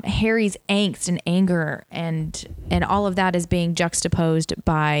 Harry's angst and anger and all of that is being juxtaposed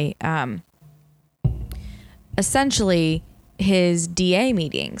by essentially his DA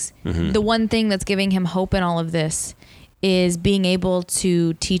meetings. Mm-hmm. The one thing that's giving him hope in all of this is being able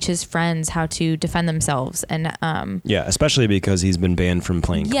to teach his friends how to defend themselves. And especially because he's been banned from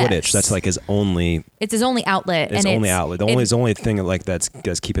playing Quidditch. That's like his only... It's his only outlet. His only thing like that's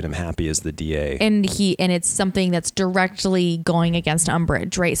keeping him happy is the DA. And it's something that's directly going against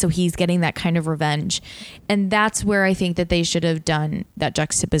Umbridge, right? So he's getting that kind of revenge. And that's where I think that they should have done that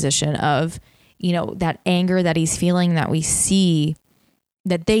juxtaposition of, you know, that anger that he's feeling that we see...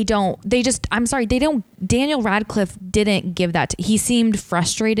 that Daniel Radcliffe didn't give that. He seemed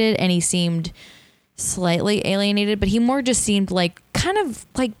frustrated and he seemed slightly alienated, but he more just seemed like kind of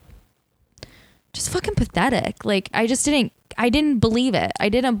like just fucking pathetic. Like I didn't believe it. I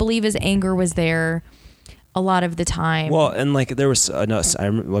didn't believe his anger was there a lot of the time. Well, and like there was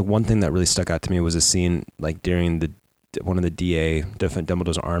like one thing that really stuck out to me was a scene like during one of the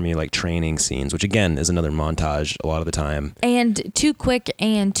Dumbledore's army like training scenes, which again is another montage a lot of the time, and too quick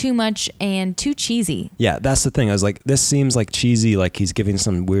and too much and too cheesy. Yeah, that's the thing. I was like, this seems like cheesy, like he's giving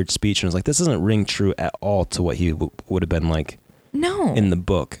some weird speech, and I was like, this doesn't ring true at all to what he would have been like in the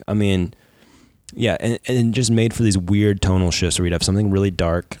book. I mean, yeah, and just made for these weird tonal shifts where you'd have something really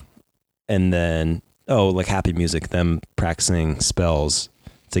dark and then like happy music, them practicing spells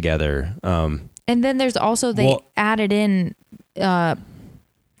together. And then there's also, they added in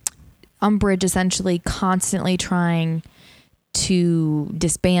Umbridge essentially constantly trying to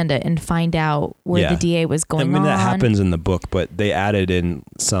disband it and find out where the DA was going on. I mean, that happens in the book, but they added in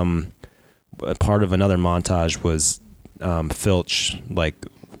part of another montage was Filch like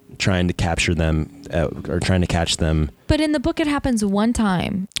trying to capture them or trying to catch them. But in the book, it happens one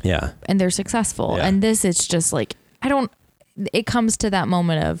time. Yeah. And they're successful. Yeah. And this, it's just like, it comes to that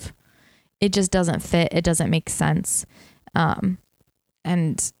moment of, it just doesn't fit. It doesn't make sense. And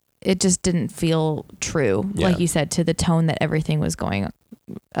it just didn't feel true, like you said, to the tone that everything was going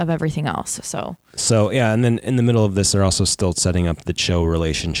of everything else. So yeah. And then in the middle of this, they're also still setting up the Cho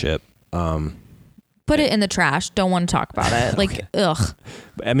relationship. Put it in the trash. Don't want to talk about it. Like, ugh.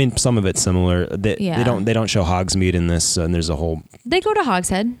 I mean, some of it's similar. They don't show Hogsmeade in this, and there's a whole... They go to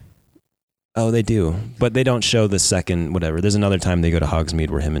Hogshead. Oh, they do, but they don't show the second whatever. There's another time they go to Hogsmeade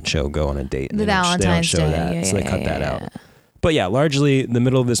where him and Cho go on a date. The Valentine's Day. They don't show that, so they cut that out. But yeah, largely the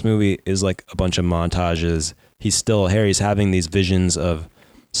middle of this movie is like a bunch of montages. Harry's having these visions of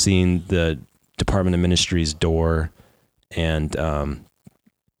seeing the Department of Ministry's door, and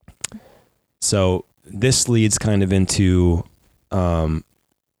so this leads kind of into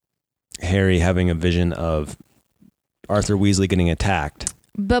Harry having a vision of Arthur Weasley getting attacked.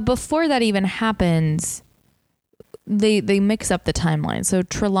 But before that even happens, they mix up the timeline. So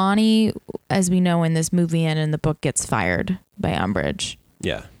Trelawney, as we know in this movie and in the book, gets fired by Umbridge.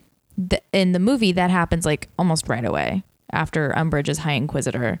 Yeah. in the movie, that happens like almost right away after Umbridge is High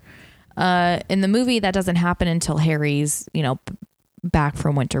Inquisitor. In the movie, that doesn't happen until Harry's, back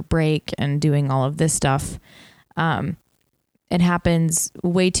from winter break and doing all of this stuff. It happens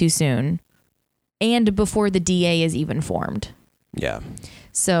way too soon and before the DA is even formed. Yeah.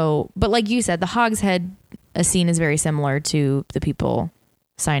 So, but like you said, the Hogshead scene is very similar to the people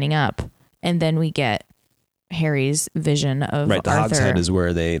signing up. And then we get Harry's vision of right. The Arthur. Hogshead is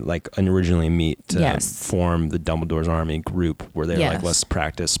where they like originally meet to Yes. form the Dumbledore's army group, where they're Yes. like, let's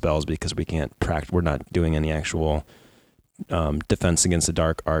practice spells because we can't practice. We're not doing any actual defense against the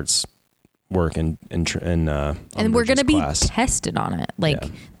dark arts work in and we're going to be class. tested on it. Like Yeah.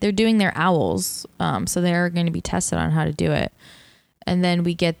 they're doing their owls. So they're going to be tested on how to do it. And then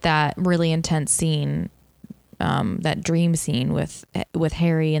we get that really intense scene, that dream scene with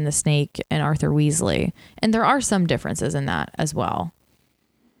Harry and the snake and Arthur Weasley. And there are some differences in that as well.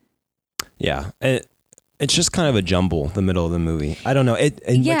 Yeah. It's just kind of a jumble, the middle of the movie. I don't know.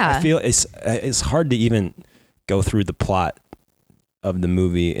 Yeah. I feel it's hard to even go through the plot of the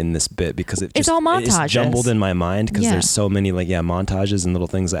movie in this bit because it's all montages. It's jumbled in my mind because Yeah. there's so many montages and little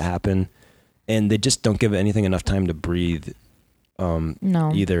things that happen, and they just don't give anything enough time to breathe.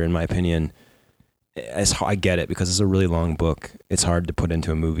 No. Either, in my opinion. I get it because it's a really long book. It's hard to put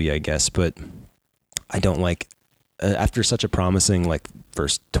into a movie, I guess, but I don't like after such a promising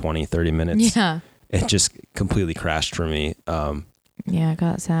first 20, 30 minutes. Yeah. It just completely crashed for me. Yeah, it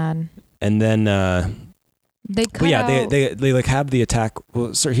got sad. And then They cut out. they have the attack.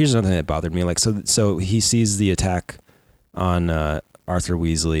 Well, so here's another thing that bothered me. So he sees the attack on Arthur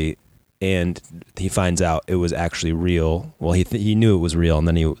Weasley, and he finds out it was actually real. Well, he knew it was real, and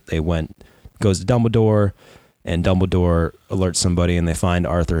then goes to Dumbledore, and Dumbledore alerts somebody, and they find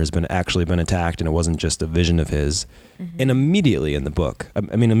Arthur has actually been attacked, and it wasn't just a vision of his. Mm-hmm. And immediately in the book,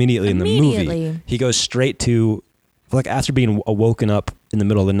 immediately in the movie, he goes straight to after being woken up in the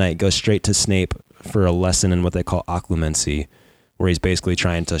middle of the night, goes straight to Snape for a lesson in what they call occlumency, where he's basically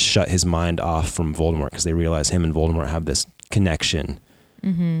trying to shut his mind off from Voldemort because they realize him and Voldemort have this connection.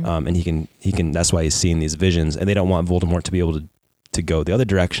 Mm-hmm. And he can. That's why he's seeing these visions, and they don't want Voldemort to be able to go the other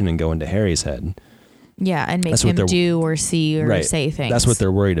direction and go into Harry's head. Yeah, and make him do or see or say things. That's what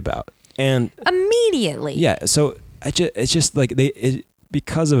they're worried about. And immediately. Yeah. So it's just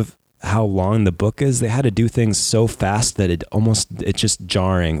because of how long the book is, they had to do things so fast that it's just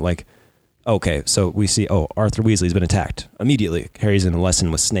jarring. Okay, so we see, Arthur Weasley's been attacked. Immediately, Harry's in a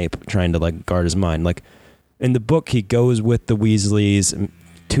lesson with Snape trying to guard his mind. In the book, he goes with the Weasleys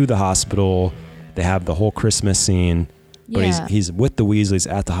to the hospital. They have the whole Christmas scene, but he's with the Weasleys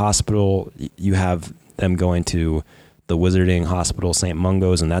at the hospital. You have them going to the Wizarding Hospital, St.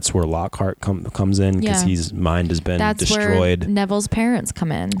 Mungo's, and that's where Lockhart comes in because his mind has been destroyed. That's where Neville's parents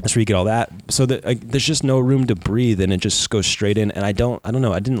come in. That's where you get all that. So there's just no room to breathe, and it just goes straight in. And I don't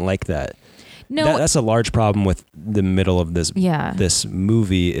know. I didn't like that. No, that's a large problem with the middle of this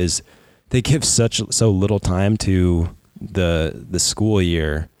movie is they give so little time to the school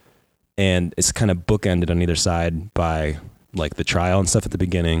year, and it's kind of bookended on either side by the trial and stuff at the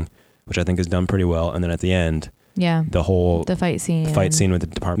beginning, which I think is done pretty well, and then at the end, the fight scene with the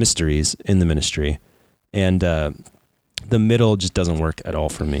Department of Mysteries in the Ministry, and the middle just doesn't work at all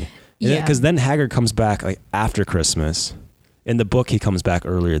for me. Yeah, because then Hagrid comes back after Christmas. In the book, he comes back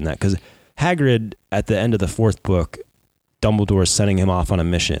earlier than that because Hagrid, at the end of the fourth book, Dumbledore is sending him off on a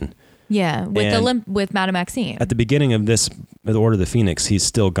mission. Yeah, with Madame Maxime. At the beginning of the Order of the Phoenix, he's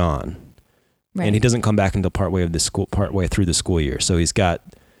still gone, and he doesn't come back until partway through the school year. So he's got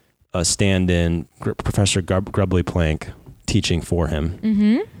a stand-in, Professor Grubbly Plank, teaching for him,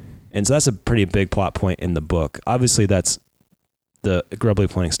 and so that's a pretty big plot point in the book. Obviously, that's the Grubbly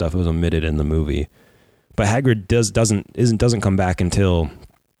Plank stuff was omitted in the movie, but Hagrid doesn't come back until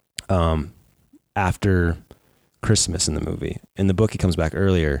after Christmas in the movie. In the book, he comes back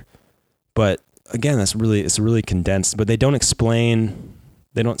earlier, but again, it's really condensed. But they don't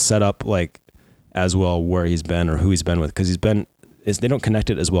set up as well where he's been or who he's been with because they don't connect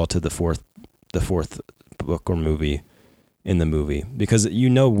it as well to the fourth book or movie in the movie because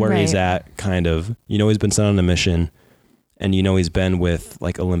where he's at kind of he's been sent on a mission. And he's been with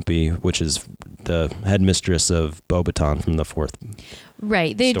Olympi, which is the headmistress of Beauxbaton from the fourth.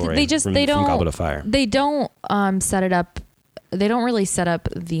 Right. They don't Goblet of Fire. They don't set it up. They don't really set up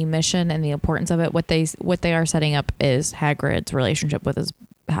the mission and the importance of it. What they are setting up is Hagrid's relationship with his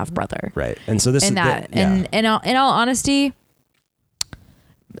half brother. Right. And so this and is that. And in all honesty,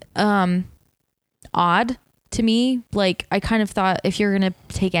 odd to me. I kind of thought if you're gonna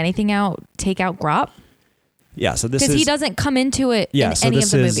take anything out, take out Grop. Yeah, so this is... Because he doesn't come into it in any of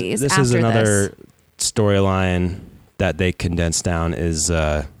the movies. This is another storyline that they condensed down is...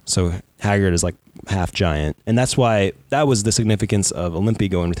 so Hagrid is like half giant. And that's why... That was the significance of Olympia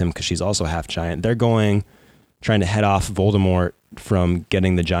going with him, because she's also half giant. They're trying to head off Voldemort from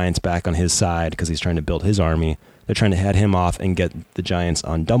getting the giants back on his side, because he's trying to build his army. They're trying to head him off and get the giants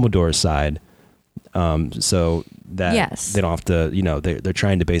on Dumbledore's side, so that they don't have to, they're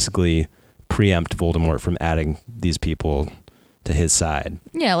trying to basically preempt Voldemort from adding these people to his side.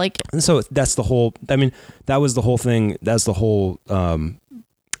 Yeah, like... And so that's the whole, that was the whole thing, that's the whole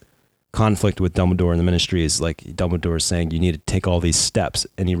conflict with Dumbledore and the Ministry, is like Dumbledore is saying you need to take all these steps,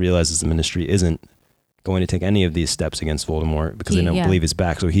 and he realizes the Ministry isn't going to take any of these steps against Voldemort because they don't believe he's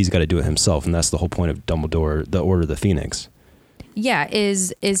back, so he's got to do it himself, and that's the whole point of Dumbledore, the Order of the Phoenix. Yeah,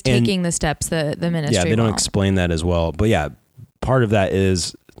 is taking the steps the Ministry. Yeah, they don't explain that as well, but yeah, part of that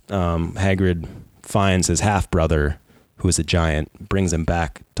is Hagrid finds his half brother, who is a giant, brings him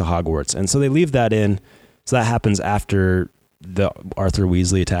back to Hogwarts, and so they leave that in. So that happens after the Arthur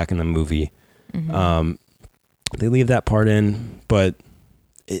Weasley attack in the movie. Mm-hmm. They leave that part in, but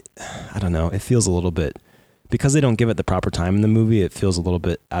I don't know. It feels a little bit, because they don't give it the proper time in the movie, it feels a little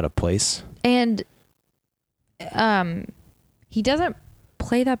bit out of place. And he doesn't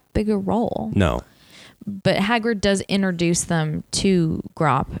play that big a role. No. But Hagrid does introduce them to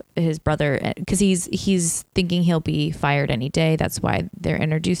Grop, his brother, because he's thinking he'll be fired any day. That's why they're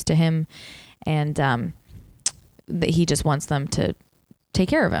introduced to him. And that he just wants them to take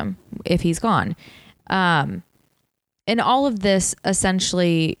care of him if he's gone. And all of this,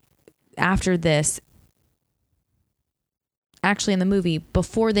 essentially, after this, actually in the movie,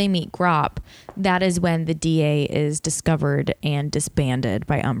 before they meet Grop, that is when the DA is discovered and disbanded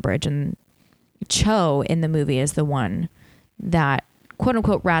by Umbridge. And Cho in the movie is the one that, quote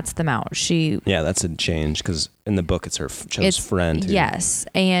unquote, rats them out. Yeah, that's a change, because in the book it's Cho's friend. Yes,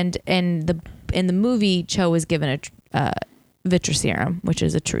 and in the movie, Cho is given a Vitreserum, which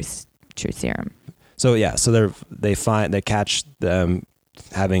is a truth serum. So yeah, so they catch them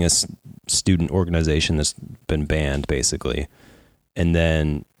having a student organization that's been banned, basically, and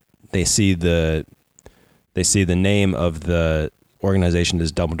then they see the name of the organization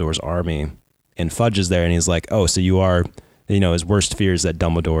as Dumbledore's army, and Fudge is there, and he's like, oh, so you are, his worst fear is that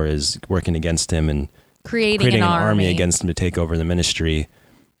Dumbledore is working against him and creating an army against him to take over the Ministry,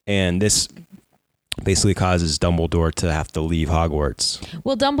 and this basically causes Dumbledore to have to leave Hogwarts.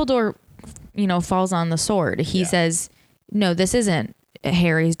 Well, Dumbledore, falls on the sword. He says, no, this isn't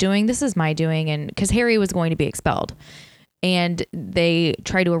Harry's doing. This is my doing. And because Harry was going to be expelled, and they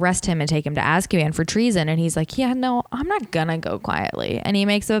try to arrest him and take him to Azkaban for treason. And he's like, yeah, no, I'm not gonna go quietly. And he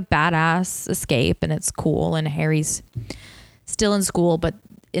makes a badass escape, and it's cool. And Harry's still in school, but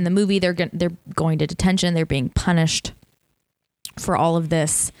in the movie, they're going to detention. They're being punished for all of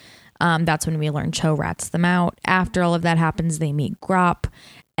this. That's when we learn Cho rats them out. After all of that happens, they meet Grop,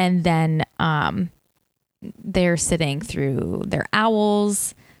 and then they're sitting through their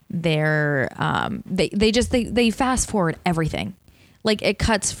owls. They fast forward everything. Like, it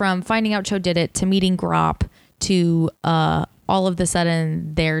cuts from finding out Cho did it to meeting Grop to all of the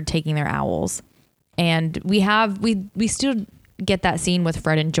sudden they're taking their owls, and we still get that scene with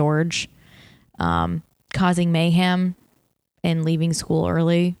Fred and George causing mayhem and leaving school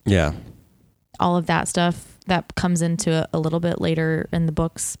early. Yeah. All of that stuff that comes into a little bit later in the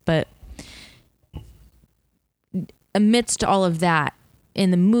books. But amidst all of that,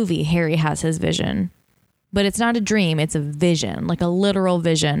 in the movie, Harry has his vision. But it's not a dream, it's a vision, like a literal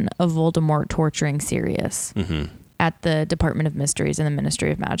vision of Voldemort torturing Sirius at the Department of Mysteries in the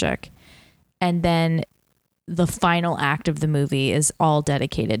Ministry of Magic. And then the final act of the movie is all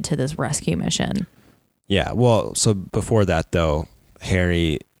dedicated to this rescue mission. Yeah, well, so before that, though,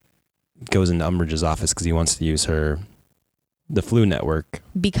 Harry goes into Umbridge's office because he wants to use the Flu Network.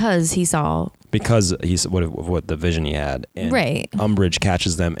 Because he's what the vision he had. And right. Umbridge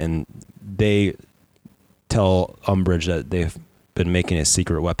catches them, and they tell Umbridge that they've been making a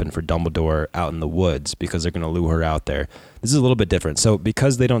secret weapon for Dumbledore out in the woods because they're going to lure her out there. This is a little bit different. So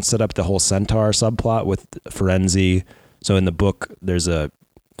because they don't set up the whole centaur subplot with Firenze, so in the book, there's a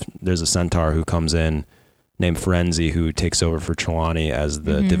centaur who comes in named Firenze who takes over for Trelawney as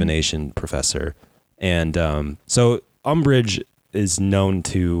the divination professor. And so Umbridge is known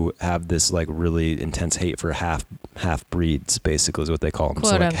to have this like really intense hate for half breeds, basically is what they call them.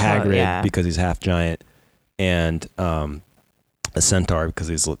 Quote, so like unquote, Hagrid because he's half giant, and a centaur because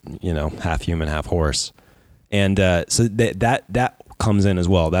he's half human, half horse. And so that comes in as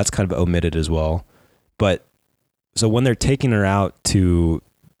well. That's kind of omitted as well. But so when they're taking her out to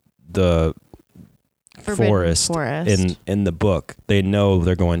the forest in the book. They know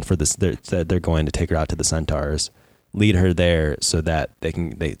they're going for this. They're going to take her out to the centaurs, lead her there so that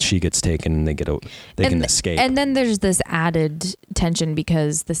she gets taken and they can escape. And then there's this added tension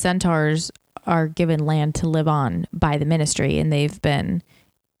because the centaurs are given land to live on by the ministry, and they've been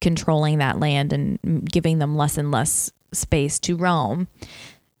controlling that land and giving them less and less space to roam.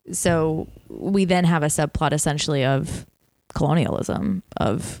 So we then have a subplot essentially of colonialism,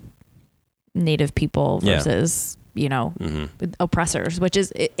 of native people versus oppressors, which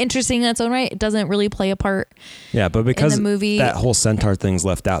is interesting in its own right. It doesn't really play a part but because in the movie, that whole centaur thing's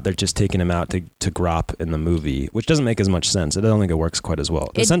left out, they're just taking him out to Grop in the movie, which doesn't make as much sense. I don't think it works quite as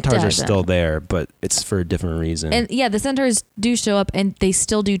well. The centaurs are still there, but it's for a different reason. And the centaurs do show up, and they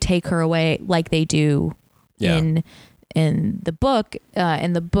still do take her away like they do in the book.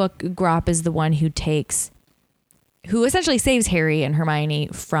 In the book, Grop is the one who essentially saves Harry and Hermione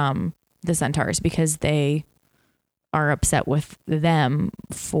from the centaurs because they are upset with them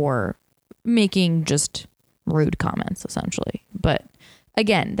for making just rude comments, essentially. But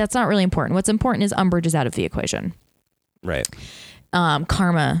again, that's not really important. What's important is Umbridge is out of the equation. Right.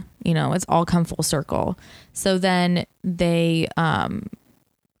 Karma, it's all come full circle. So then they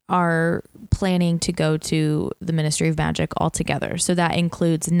are planning to go to the Ministry of Magic altogether. So that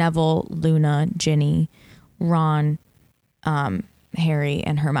includes Neville, Luna, Ginny, Ron, Harry,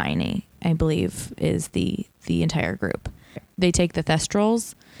 and Hermione, I believe, is the entire group. They take the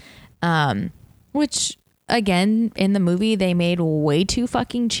Thestrals, which again in the movie they made way too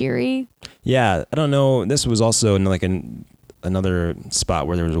fucking cheery. Yeah, I don't know. This was also like another spot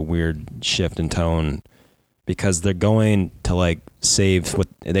where there was a weird shift in tone because they're going to like save what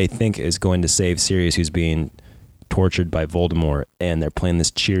they think is going to save Sirius, who's being tortured by Voldemort, and they're playing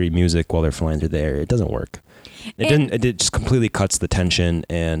this cheery music while they're flying through the air. It doesn't work. It just completely cuts the tension,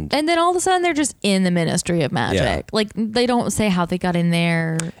 and then all of a sudden they're just in the Ministry of Magic. Yeah. Like they don't say how they got in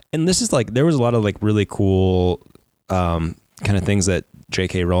there. And this is like there was a lot of like really cool kind of things that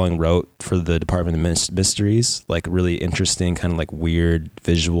J.K. Rowling wrote for the Department of Mysteries, like really interesting kind of like weird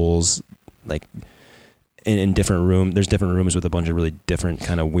visuals, like in different rooms. There's different rooms with a bunch of really different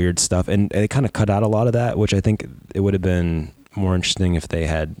kind of weird stuff, and they kind of cut out a lot of that, which I think it would have been more interesting if they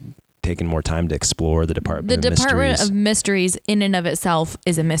had taken more time to explore the Department of Mysteries. The Department of Mysteries in and of itself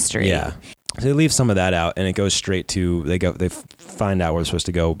is a mystery. Yeah. So they leave some of that out and it goes straight to, they find out where they're supposed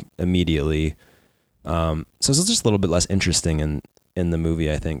to go immediately. So it's just a little bit less interesting in the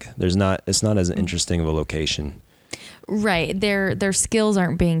movie, I think. It's not as interesting of a location. Right. Their skills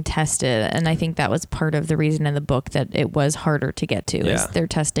aren't being tested. And I think that was part of the reason in the book that it was harder to get to is they're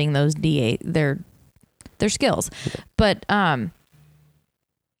testing those D8, their skills. But,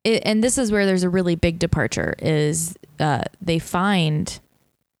 and this is where there's a really big departure is they find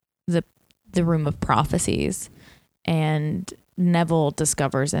the Room of Prophecies, and Neville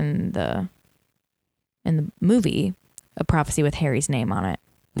discovers in the movie a prophecy with Harry's name on it,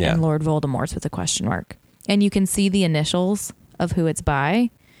 and Lord Voldemort's with a question mark, and you can see the initials of who it's by,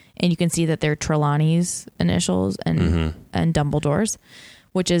 and you can see that they're Trelawney's initials and Dumbledore's,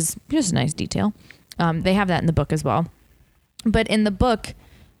 which is just a nice detail. They have that in the book as well, but in the book,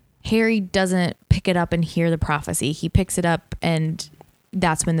 Harry doesn't pick it up and hear the prophecy. He picks it up, and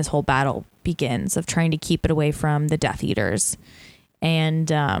that's when this whole battle begins of trying to keep it away from the Death Eaters. And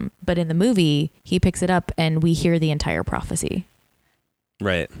but in the movie, he picks it up, and we hear the entire prophecy.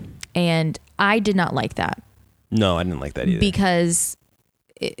 Right. And I did not like that. No, I didn't like that either. Because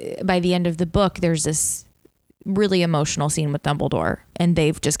by the end of the book, there's this really emotional scene with Dumbledore, and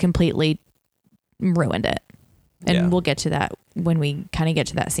they've just completely ruined it. And we'll get to that when we kind of get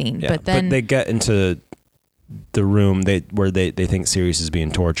to that scene. Yeah, but they get into the room where they think Sirius is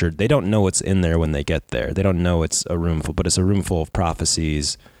being tortured. They don't know what's in there when they get there. They don't know it's a room full, but it's a room full of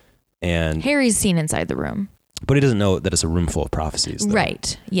prophecies. And Harry's seen inside the room. But he doesn't know that it's a room full of prophecies, though.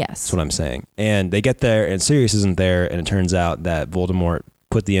 Right, yes. That's what I'm saying. And they get there, and Sirius isn't there, and it turns out that Voldemort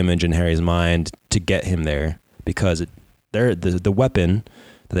put the image in Harry's mind to get him there, because the weapon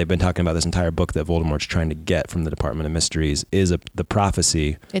that they've been talking about this entire book that Voldemort's trying to get from the Department of Mysteries is the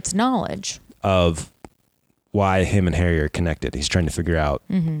prophecy. It's knowledge of why him and Harry are connected. He's trying to figure out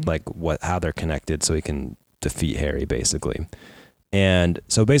how they're connected so he can defeat Harry, basically. And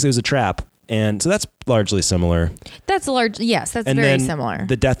so basically it was a trap. And so that's largely similar. That's very similar.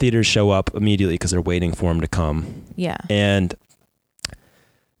 The Death Eaters show up immediately because they're waiting for him to come. Yeah. And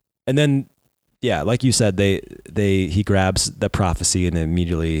then, yeah, like you said, he grabs the prophecy and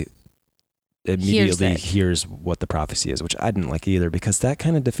immediately hears what the prophecy is, which I didn't like either, because that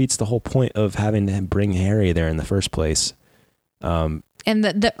kind of defeats the whole point of having to bring Harry there in the first place. And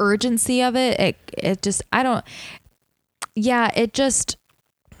the urgency of it just,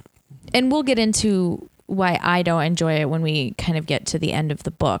 and we'll get into why I don't enjoy it when we kind of get to the end of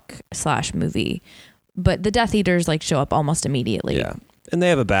the book / movie. But the Death Eaters like show up almost immediately. Yeah. And they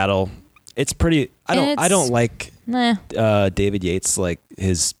have a battle. It's pretty, I don't like David Yates, like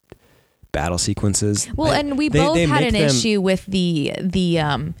his battle sequences. Well, and we both had an issue with the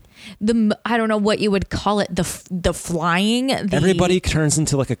I don't know what you would call it, the flying. Everybody turns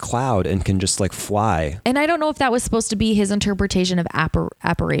into like a cloud and can just like fly. And I don't know if that was supposed to be his interpretation of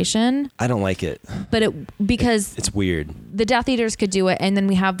apparition. I don't like it. But because it's weird. The Death Eaters could do it, and then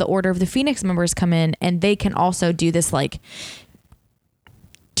we have the Order of the Phoenix members come in, and they can also do this like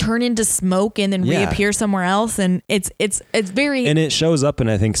turn into smoke and then reappear somewhere else, and it's very, and it shows up in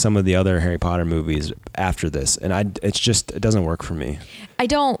I think some of the other Harry Potter movies after this, and it doesn't work for me.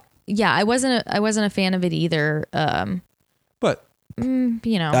 I wasn't a fan of it either. But I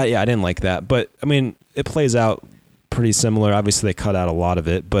didn't like that. But I mean, it plays out pretty similar. Obviously, they cut out a lot of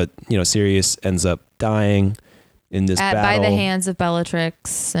it, but Sirius ends up dying in this battle by the hands of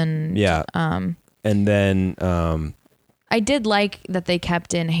Bellatrix, and and then I did like that they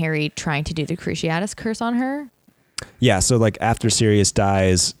kept in Harry trying to do the Cruciatus curse on her. Yeah, so like after Sirius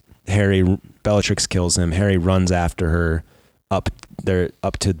dies, Bellatrix kills him. Harry runs after her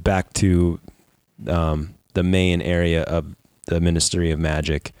back to the main area of the Ministry of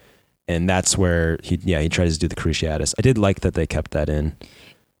Magic, and that's where he tries to do the Cruciatus. I did like that they kept that in.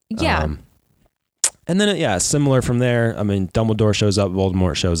 Yeah. And then similar from there. I mean, Dumbledore shows up,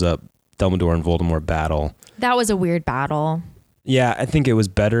 Voldemort shows up, Dumbledore and Voldemort battle. That was a weird battle. Yeah, I think it was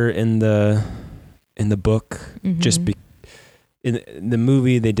better in the book. Mm-hmm. Just in the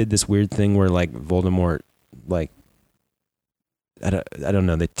movie, they did this weird thing where like Voldemort, like I don't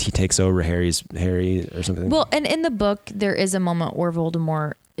know, that he takes over Harry or something. Well, and in the book, there is a moment where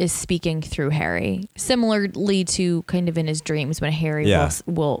Voldemort is speaking through Harry, similarly to kind of in his dreams when Harry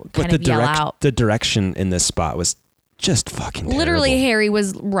will kind of yell out. The direction in this spot was just fucking terrible. Literally, Harry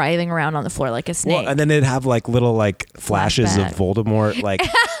was writhing around on the floor like a snake. Well, and then they'd have like little like flashes of Voldemort, like.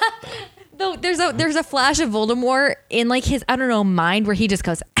 Though there's a flash of Voldemort in like his mind where he just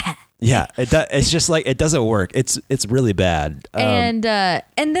goes. Yeah, it's just like it doesn't work. It's really bad. And then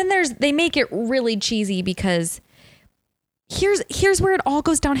they make it really cheesy because here's where it all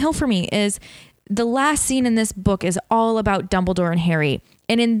goes downhill for me. Is the last scene in this book is all about Dumbledore and Harry,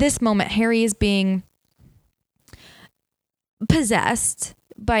 and in this moment, Harry is being possessed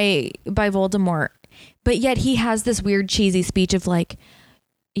by Voldemort, but yet he has this weird cheesy speech of like,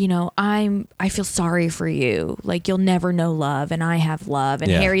 I feel sorry for you, like you'll never know love and I have love,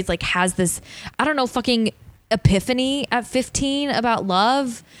 and Harry's like has this fucking epiphany at 15 about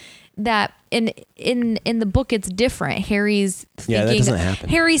love that in the book it's different. Harry's thinking, that doesn't happen.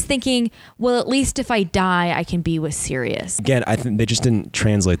 Harry's thinking, well, at least if I die I can be with Sirius. Again, I think they just didn't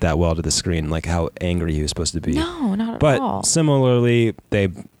translate that well to the screen, like how angry he was supposed to be. No, not at all. But similarly,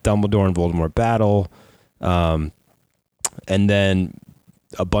 Dumbledore and Voldemort battle, and then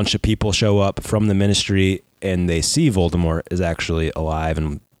a bunch of people show up from the Ministry and they see Voldemort is actually alive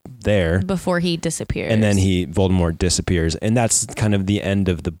and there before he disappears. And then Voldemort disappears, and that's kind of the end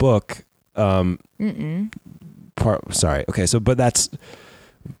of the book. Sorry. Okay. So, but that's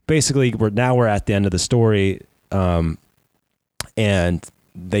basically we're at the end of the story, and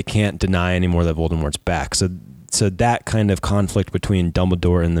they can't deny anymore that Voldemort's back. So that kind of conflict between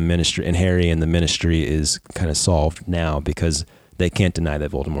Dumbledore and the Ministry and Harry and the Ministry is kind of solved now because they can't deny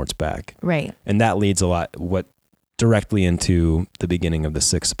that Voldemort's back. Right. And that leads directly into the beginning of the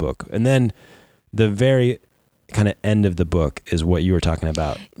 6th book. And then the very kind of end of the book is what you were talking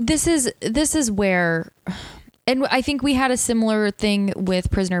about. This is where, and I think we had a similar thing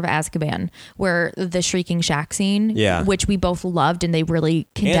with Prisoner of Azkaban, where the Shrieking Shack scene, which we both loved and they really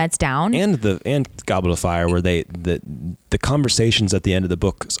condensed down. And Goblet of Fire, where the conversations at the end of the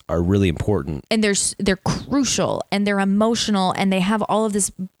book are really important. And they're crucial and they're emotional and they have all of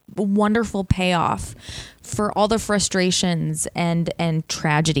this wonderful payoff for all the frustrations and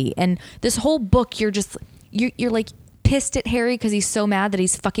tragedy. And this whole book, you're like pissed at Harry because he's so mad that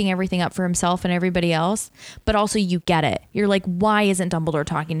he's fucking everything up for himself and everybody else, but also you get it. You're like, why isn't Dumbledore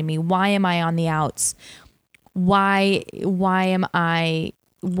talking to me? Why am I on the outs? Why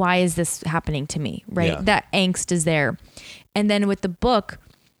is this happening to me? Right? Yeah. That angst is there. And then with the book,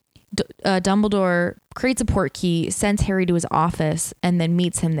 Dumbledore creates a portkey, sends Harry to his office, and then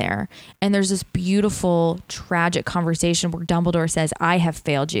meets him there. And there's this beautiful, tragic conversation where Dumbledore says, I have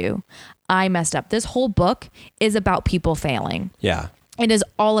failed you. I messed up. This whole book is about people failing. Yeah. It is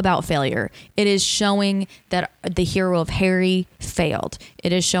all about failure. It is showing that the hero of Harry failed.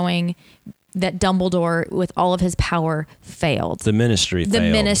 It is showing that Dumbledore, with all of his power, failed. The Ministry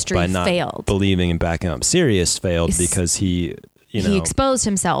by not failed. Believing and backing up. Sirius failed because he exposed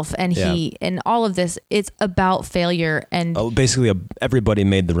himself, and and all of this. It's about failure, and basically everybody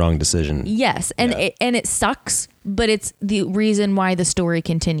made the wrong decision. Yes, and it sucks, but it's the reason why the story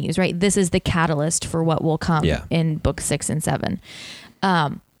continues. Right, this is the catalyst for what will come in book 6 and 7.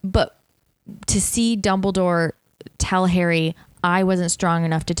 But to see Dumbledore tell Harry, I wasn't strong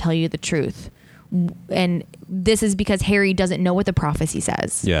enough to tell you the truth. And this is because Harry doesn't know what the prophecy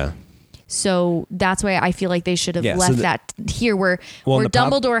says. Yeah. So that's why I feel like they should have left that here where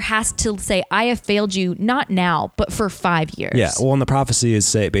Dumbledore has to say, I have failed you, not now, but for 5 years. Yeah. Well, and the prophecy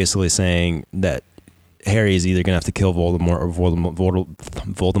is basically saying that Harry is either going to have to kill Voldemort, or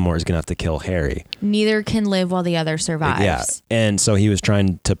Voldemort is going to have to kill Harry. Neither can live while the other survives. Yeah. And so he was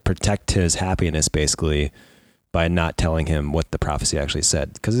trying to protect his happiness, basically, by not telling him what the prophecy actually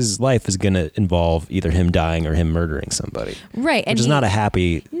said, because his life is going to involve either him dying or him murdering somebody. Right. Which is not a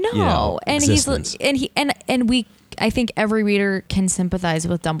happy and existence. I think every reader can sympathize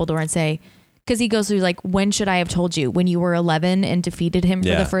with Dumbledore and say, because he goes through like, when should I have told you? When you were 11 and defeated him for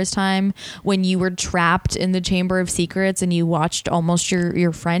the first time? When you were trapped in the Chamber of Secrets and you watched almost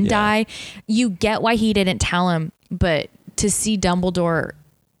your friend die? You get why he didn't tell him, but to see Dumbledore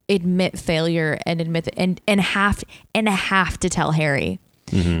admit failure and admit and have to tell Harry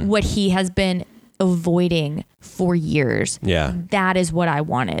what he has been avoiding for years. Yeah. That is what I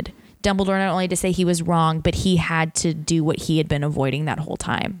wanted. Dumbledore not only to say he was wrong, but he had to do what he had been avoiding that whole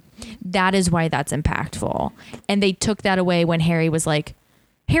time. That is why that's impactful. And they took that away when Harry was like,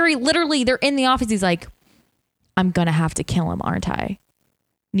 Harry, literally, they're in the office. He's like, I'm going to have to kill him, aren't I?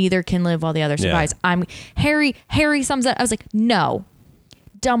 Neither can live while the other survives. Harry sums up. I was like, no,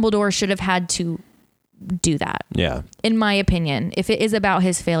 Dumbledore should have had to do that. Yeah. In my opinion, if it is about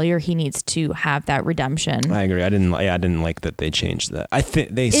his failure, he needs to have that redemption. I agree. I didn't like that they changed that. I think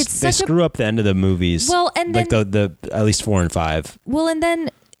they screw up the end of the movies. Well, and then like the at least 4 and 5. Well, and then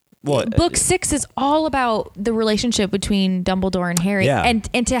book 6 is all about the relationship between Dumbledore and Harry. Yeah.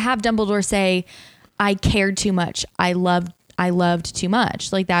 And to have Dumbledore say, I cared too much. I loved too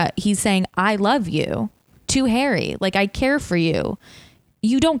much. Like that, he's saying, I love you to Harry. Like, I care for you.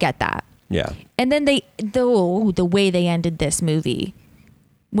 You don't get that. Yeah. And then the way they ended this movie,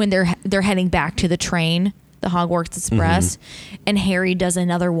 when they're heading back to the train, the Hogwarts Express, and Harry does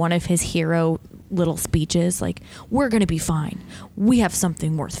another one of his hero little speeches, like, we're going to be fine. We have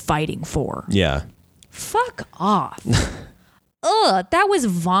something worth fighting for. Yeah. Fuck off. Ugh, that was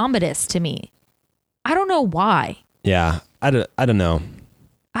vomitous to me. I don't know why. Yeah. I don't know.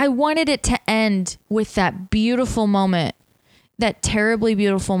 I wanted it to end with that beautiful moment, that terribly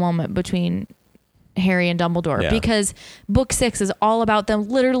beautiful moment between Harry and Dumbledore, because book 6 is all about them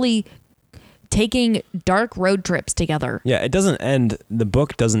literally taking dark road trips together. Yeah, it doesn't end. The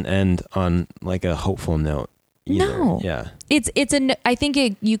book doesn't end on like a hopeful note either. No. Yeah. I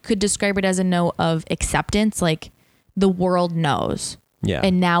think you could describe it as a note of acceptance, like the world knows. Yeah.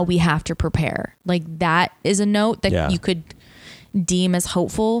 And now we have to prepare. Like that is a note that you could deem as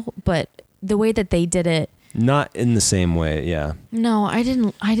hopeful, but the way that they did it, not in the same way. Yeah. No, I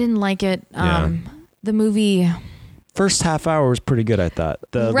didn't like it. The movie first half hour was pretty good, I thought.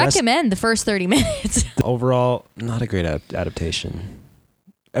 The first 30 minutes. Overall, not a great adaptation.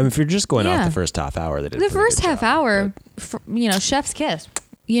 I mean, if you're just going off the first half hour, they did the first half hour, chef's kiss.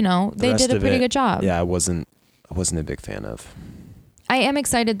 They did a pretty good job. Yeah, I wasn't a big fan of. I am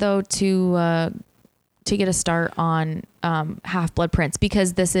excited though to get a start on Half-Blood Prince,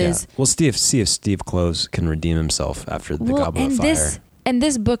 because this is we'll see if Steve Kloves can redeem himself after the Goblet of Fire. And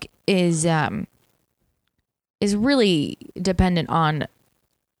this book is really dependent on.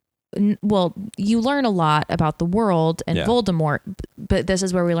 Well, you learn a lot about the world and Voldemort, but this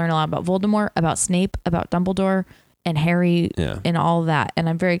is where we learn a lot about Voldemort, about Snape, about Dumbledore, and Harry, and all of that. And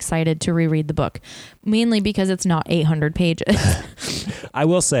I'm very excited to reread the book, mainly because it's not 800 pages. I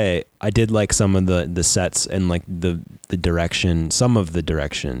will say I did like some of the sets and like the direction, some of the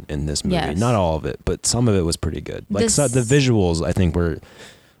direction in this movie. Yes. Not all of it, but some of it was pretty good. Like the visuals, I think were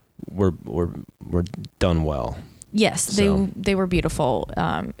done well. Yes, they were beautiful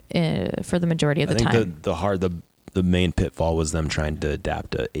for the majority of the time. I think the main pitfall was them trying to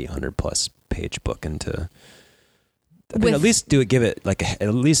adapt a 800 plus page book into. I mean, at least give it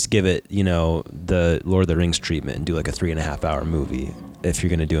the Lord of the Rings treatment and do like a 3.5 hour movie if you're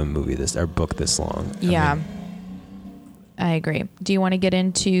going to do a movie or book this long. I agree. Do you want to get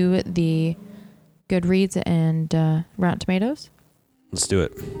into the Goodreads and Rotten Tomatoes? Let's do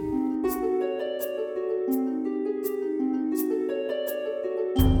it.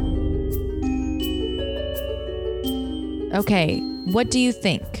 Okay, what do you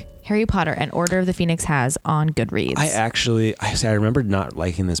think Harry Potter and Order of the Phoenix has on Goodreads? I remembered not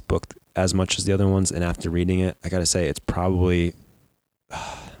liking this book as much as the other ones, and after reading it, I gotta say it's probably,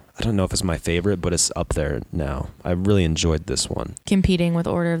 I don't know if it's my favorite, but it's up there now. I really enjoyed this one. Competing with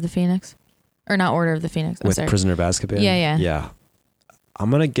Order of the Phoenix? Or not Order of the Phoenix. With Prisoner of Azkaban? Yeah. Yeah.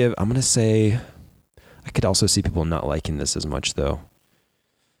 I'm gonna say, I could also see people not liking this as much though.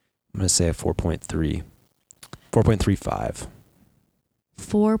 I'm gonna say a 4.3. 4.35.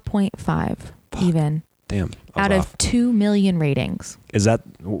 4.5 even. Damn. Out of 2 million ratings. Is that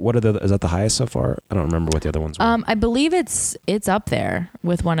the highest so far? I don't remember what the other ones were. I believe it's up there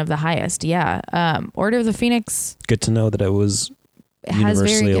with one of the highest. Yeah. Order of the Phoenix. Good to know that it was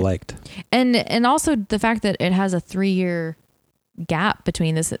universally liked. And also the fact that it has a 3-year gap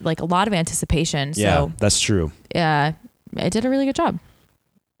between this, like a lot of anticipation. Yeah, so that's true. Yeah, it did a really good job.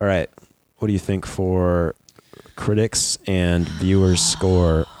 All right. What do you think for critics and viewers'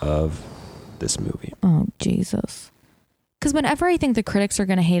 score of this movie? Oh, Jesus. Because whenever I think the critics are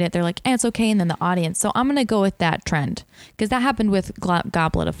going to hate it, they're like, it's okay. And then the audience. So I'm going to go with that trend because that happened with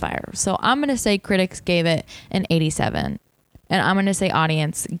Goblet of Fire. So I'm going to say critics gave it an 87 and I'm going to say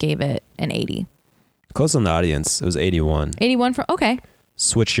audience gave it an 80. Close on the audience. It was 81. 81 for, okay.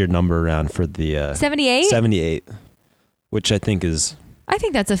 Switch your number around for the 78? 78, which I think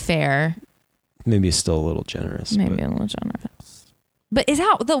that's a fair. Maybe still a little generous. Maybe a little generous. But is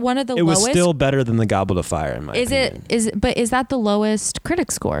that one of the lowest? It was still better than the Goblet of Fire in my opinion. Is that the lowest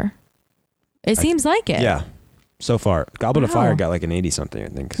critic score? It seems like it. Yeah. So far. Goblet of Fire got like an 80 something, I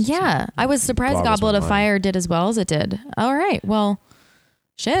think. Yeah. I was surprised Goblet of Fire did as well as it did. All right. Well,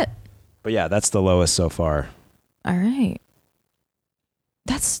 shit. But yeah, that's the lowest so far. All right.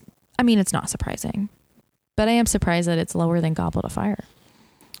 It's not surprising. But I am surprised that it's lower than Goblet of Fire.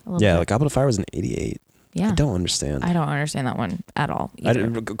 Yeah, like Goblet of Fire was an 88. Yeah. I don't understand. I don't understand that one at all.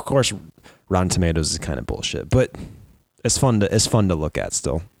 Of course, Rotten Tomatoes is kind of bullshit, but it's fun to look at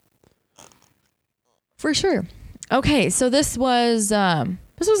still. For sure. Okay, so this was a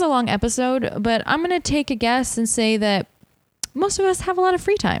long episode, but I'm going to take a guess and say that most of us have a lot of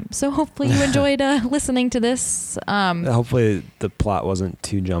free time. So hopefully you enjoyed listening to this. Hopefully the plot wasn't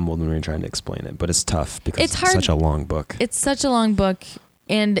too jumbled when we were trying to explain it, but it's tough because it's such a long book. It's such a long book.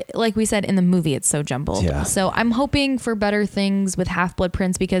 And like we said in the movie, it's so jumbled. Yeah. So I'm hoping for better things with Half-Blood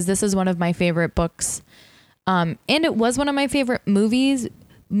Prince because this is one of my favorite books. And it was one of my favorite movies,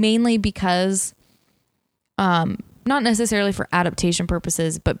 mainly because, not necessarily for adaptation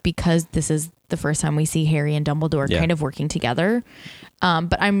purposes, but because this is the first time we see Harry and Dumbledore kind of working together.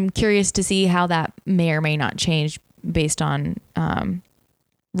 But I'm curious to see how that may or may not change based on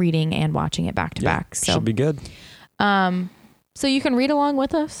reading and watching it back to back. So should be good. So you can read along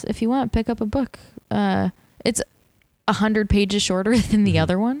with us if you want. Pick up a book. It's 100 pages shorter than the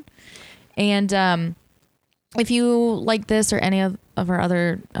other one. And if you like this or any of our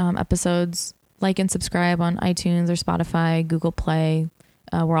other episodes, like and subscribe on iTunes or Spotify, Google Play.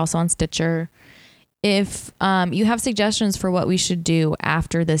 We're also on Stitcher. If you have suggestions for what we should do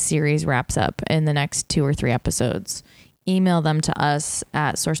after this series wraps up in the next 2 or 3 episodes, email them to us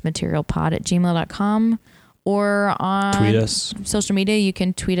at sourcematerialpod@gmail.com. Or on tweet us. Social media, you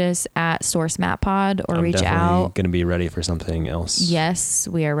can tweet us at SourceMatPod or reach out. I'm going to be ready for something else. Yes,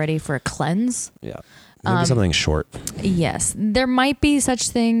 we are ready for a cleanse. Yeah, maybe something short. Yes, there might be such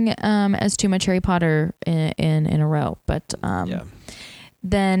thing as too much Harry Potter in a row, but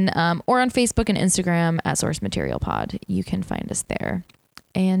then or on Facebook and Instagram at Source Material Pod, you can find us there,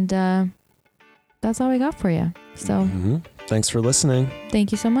 and that's all we got for you. So, thanks for listening.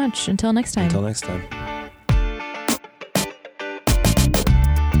 Thank you so much. Until next time. Until next time.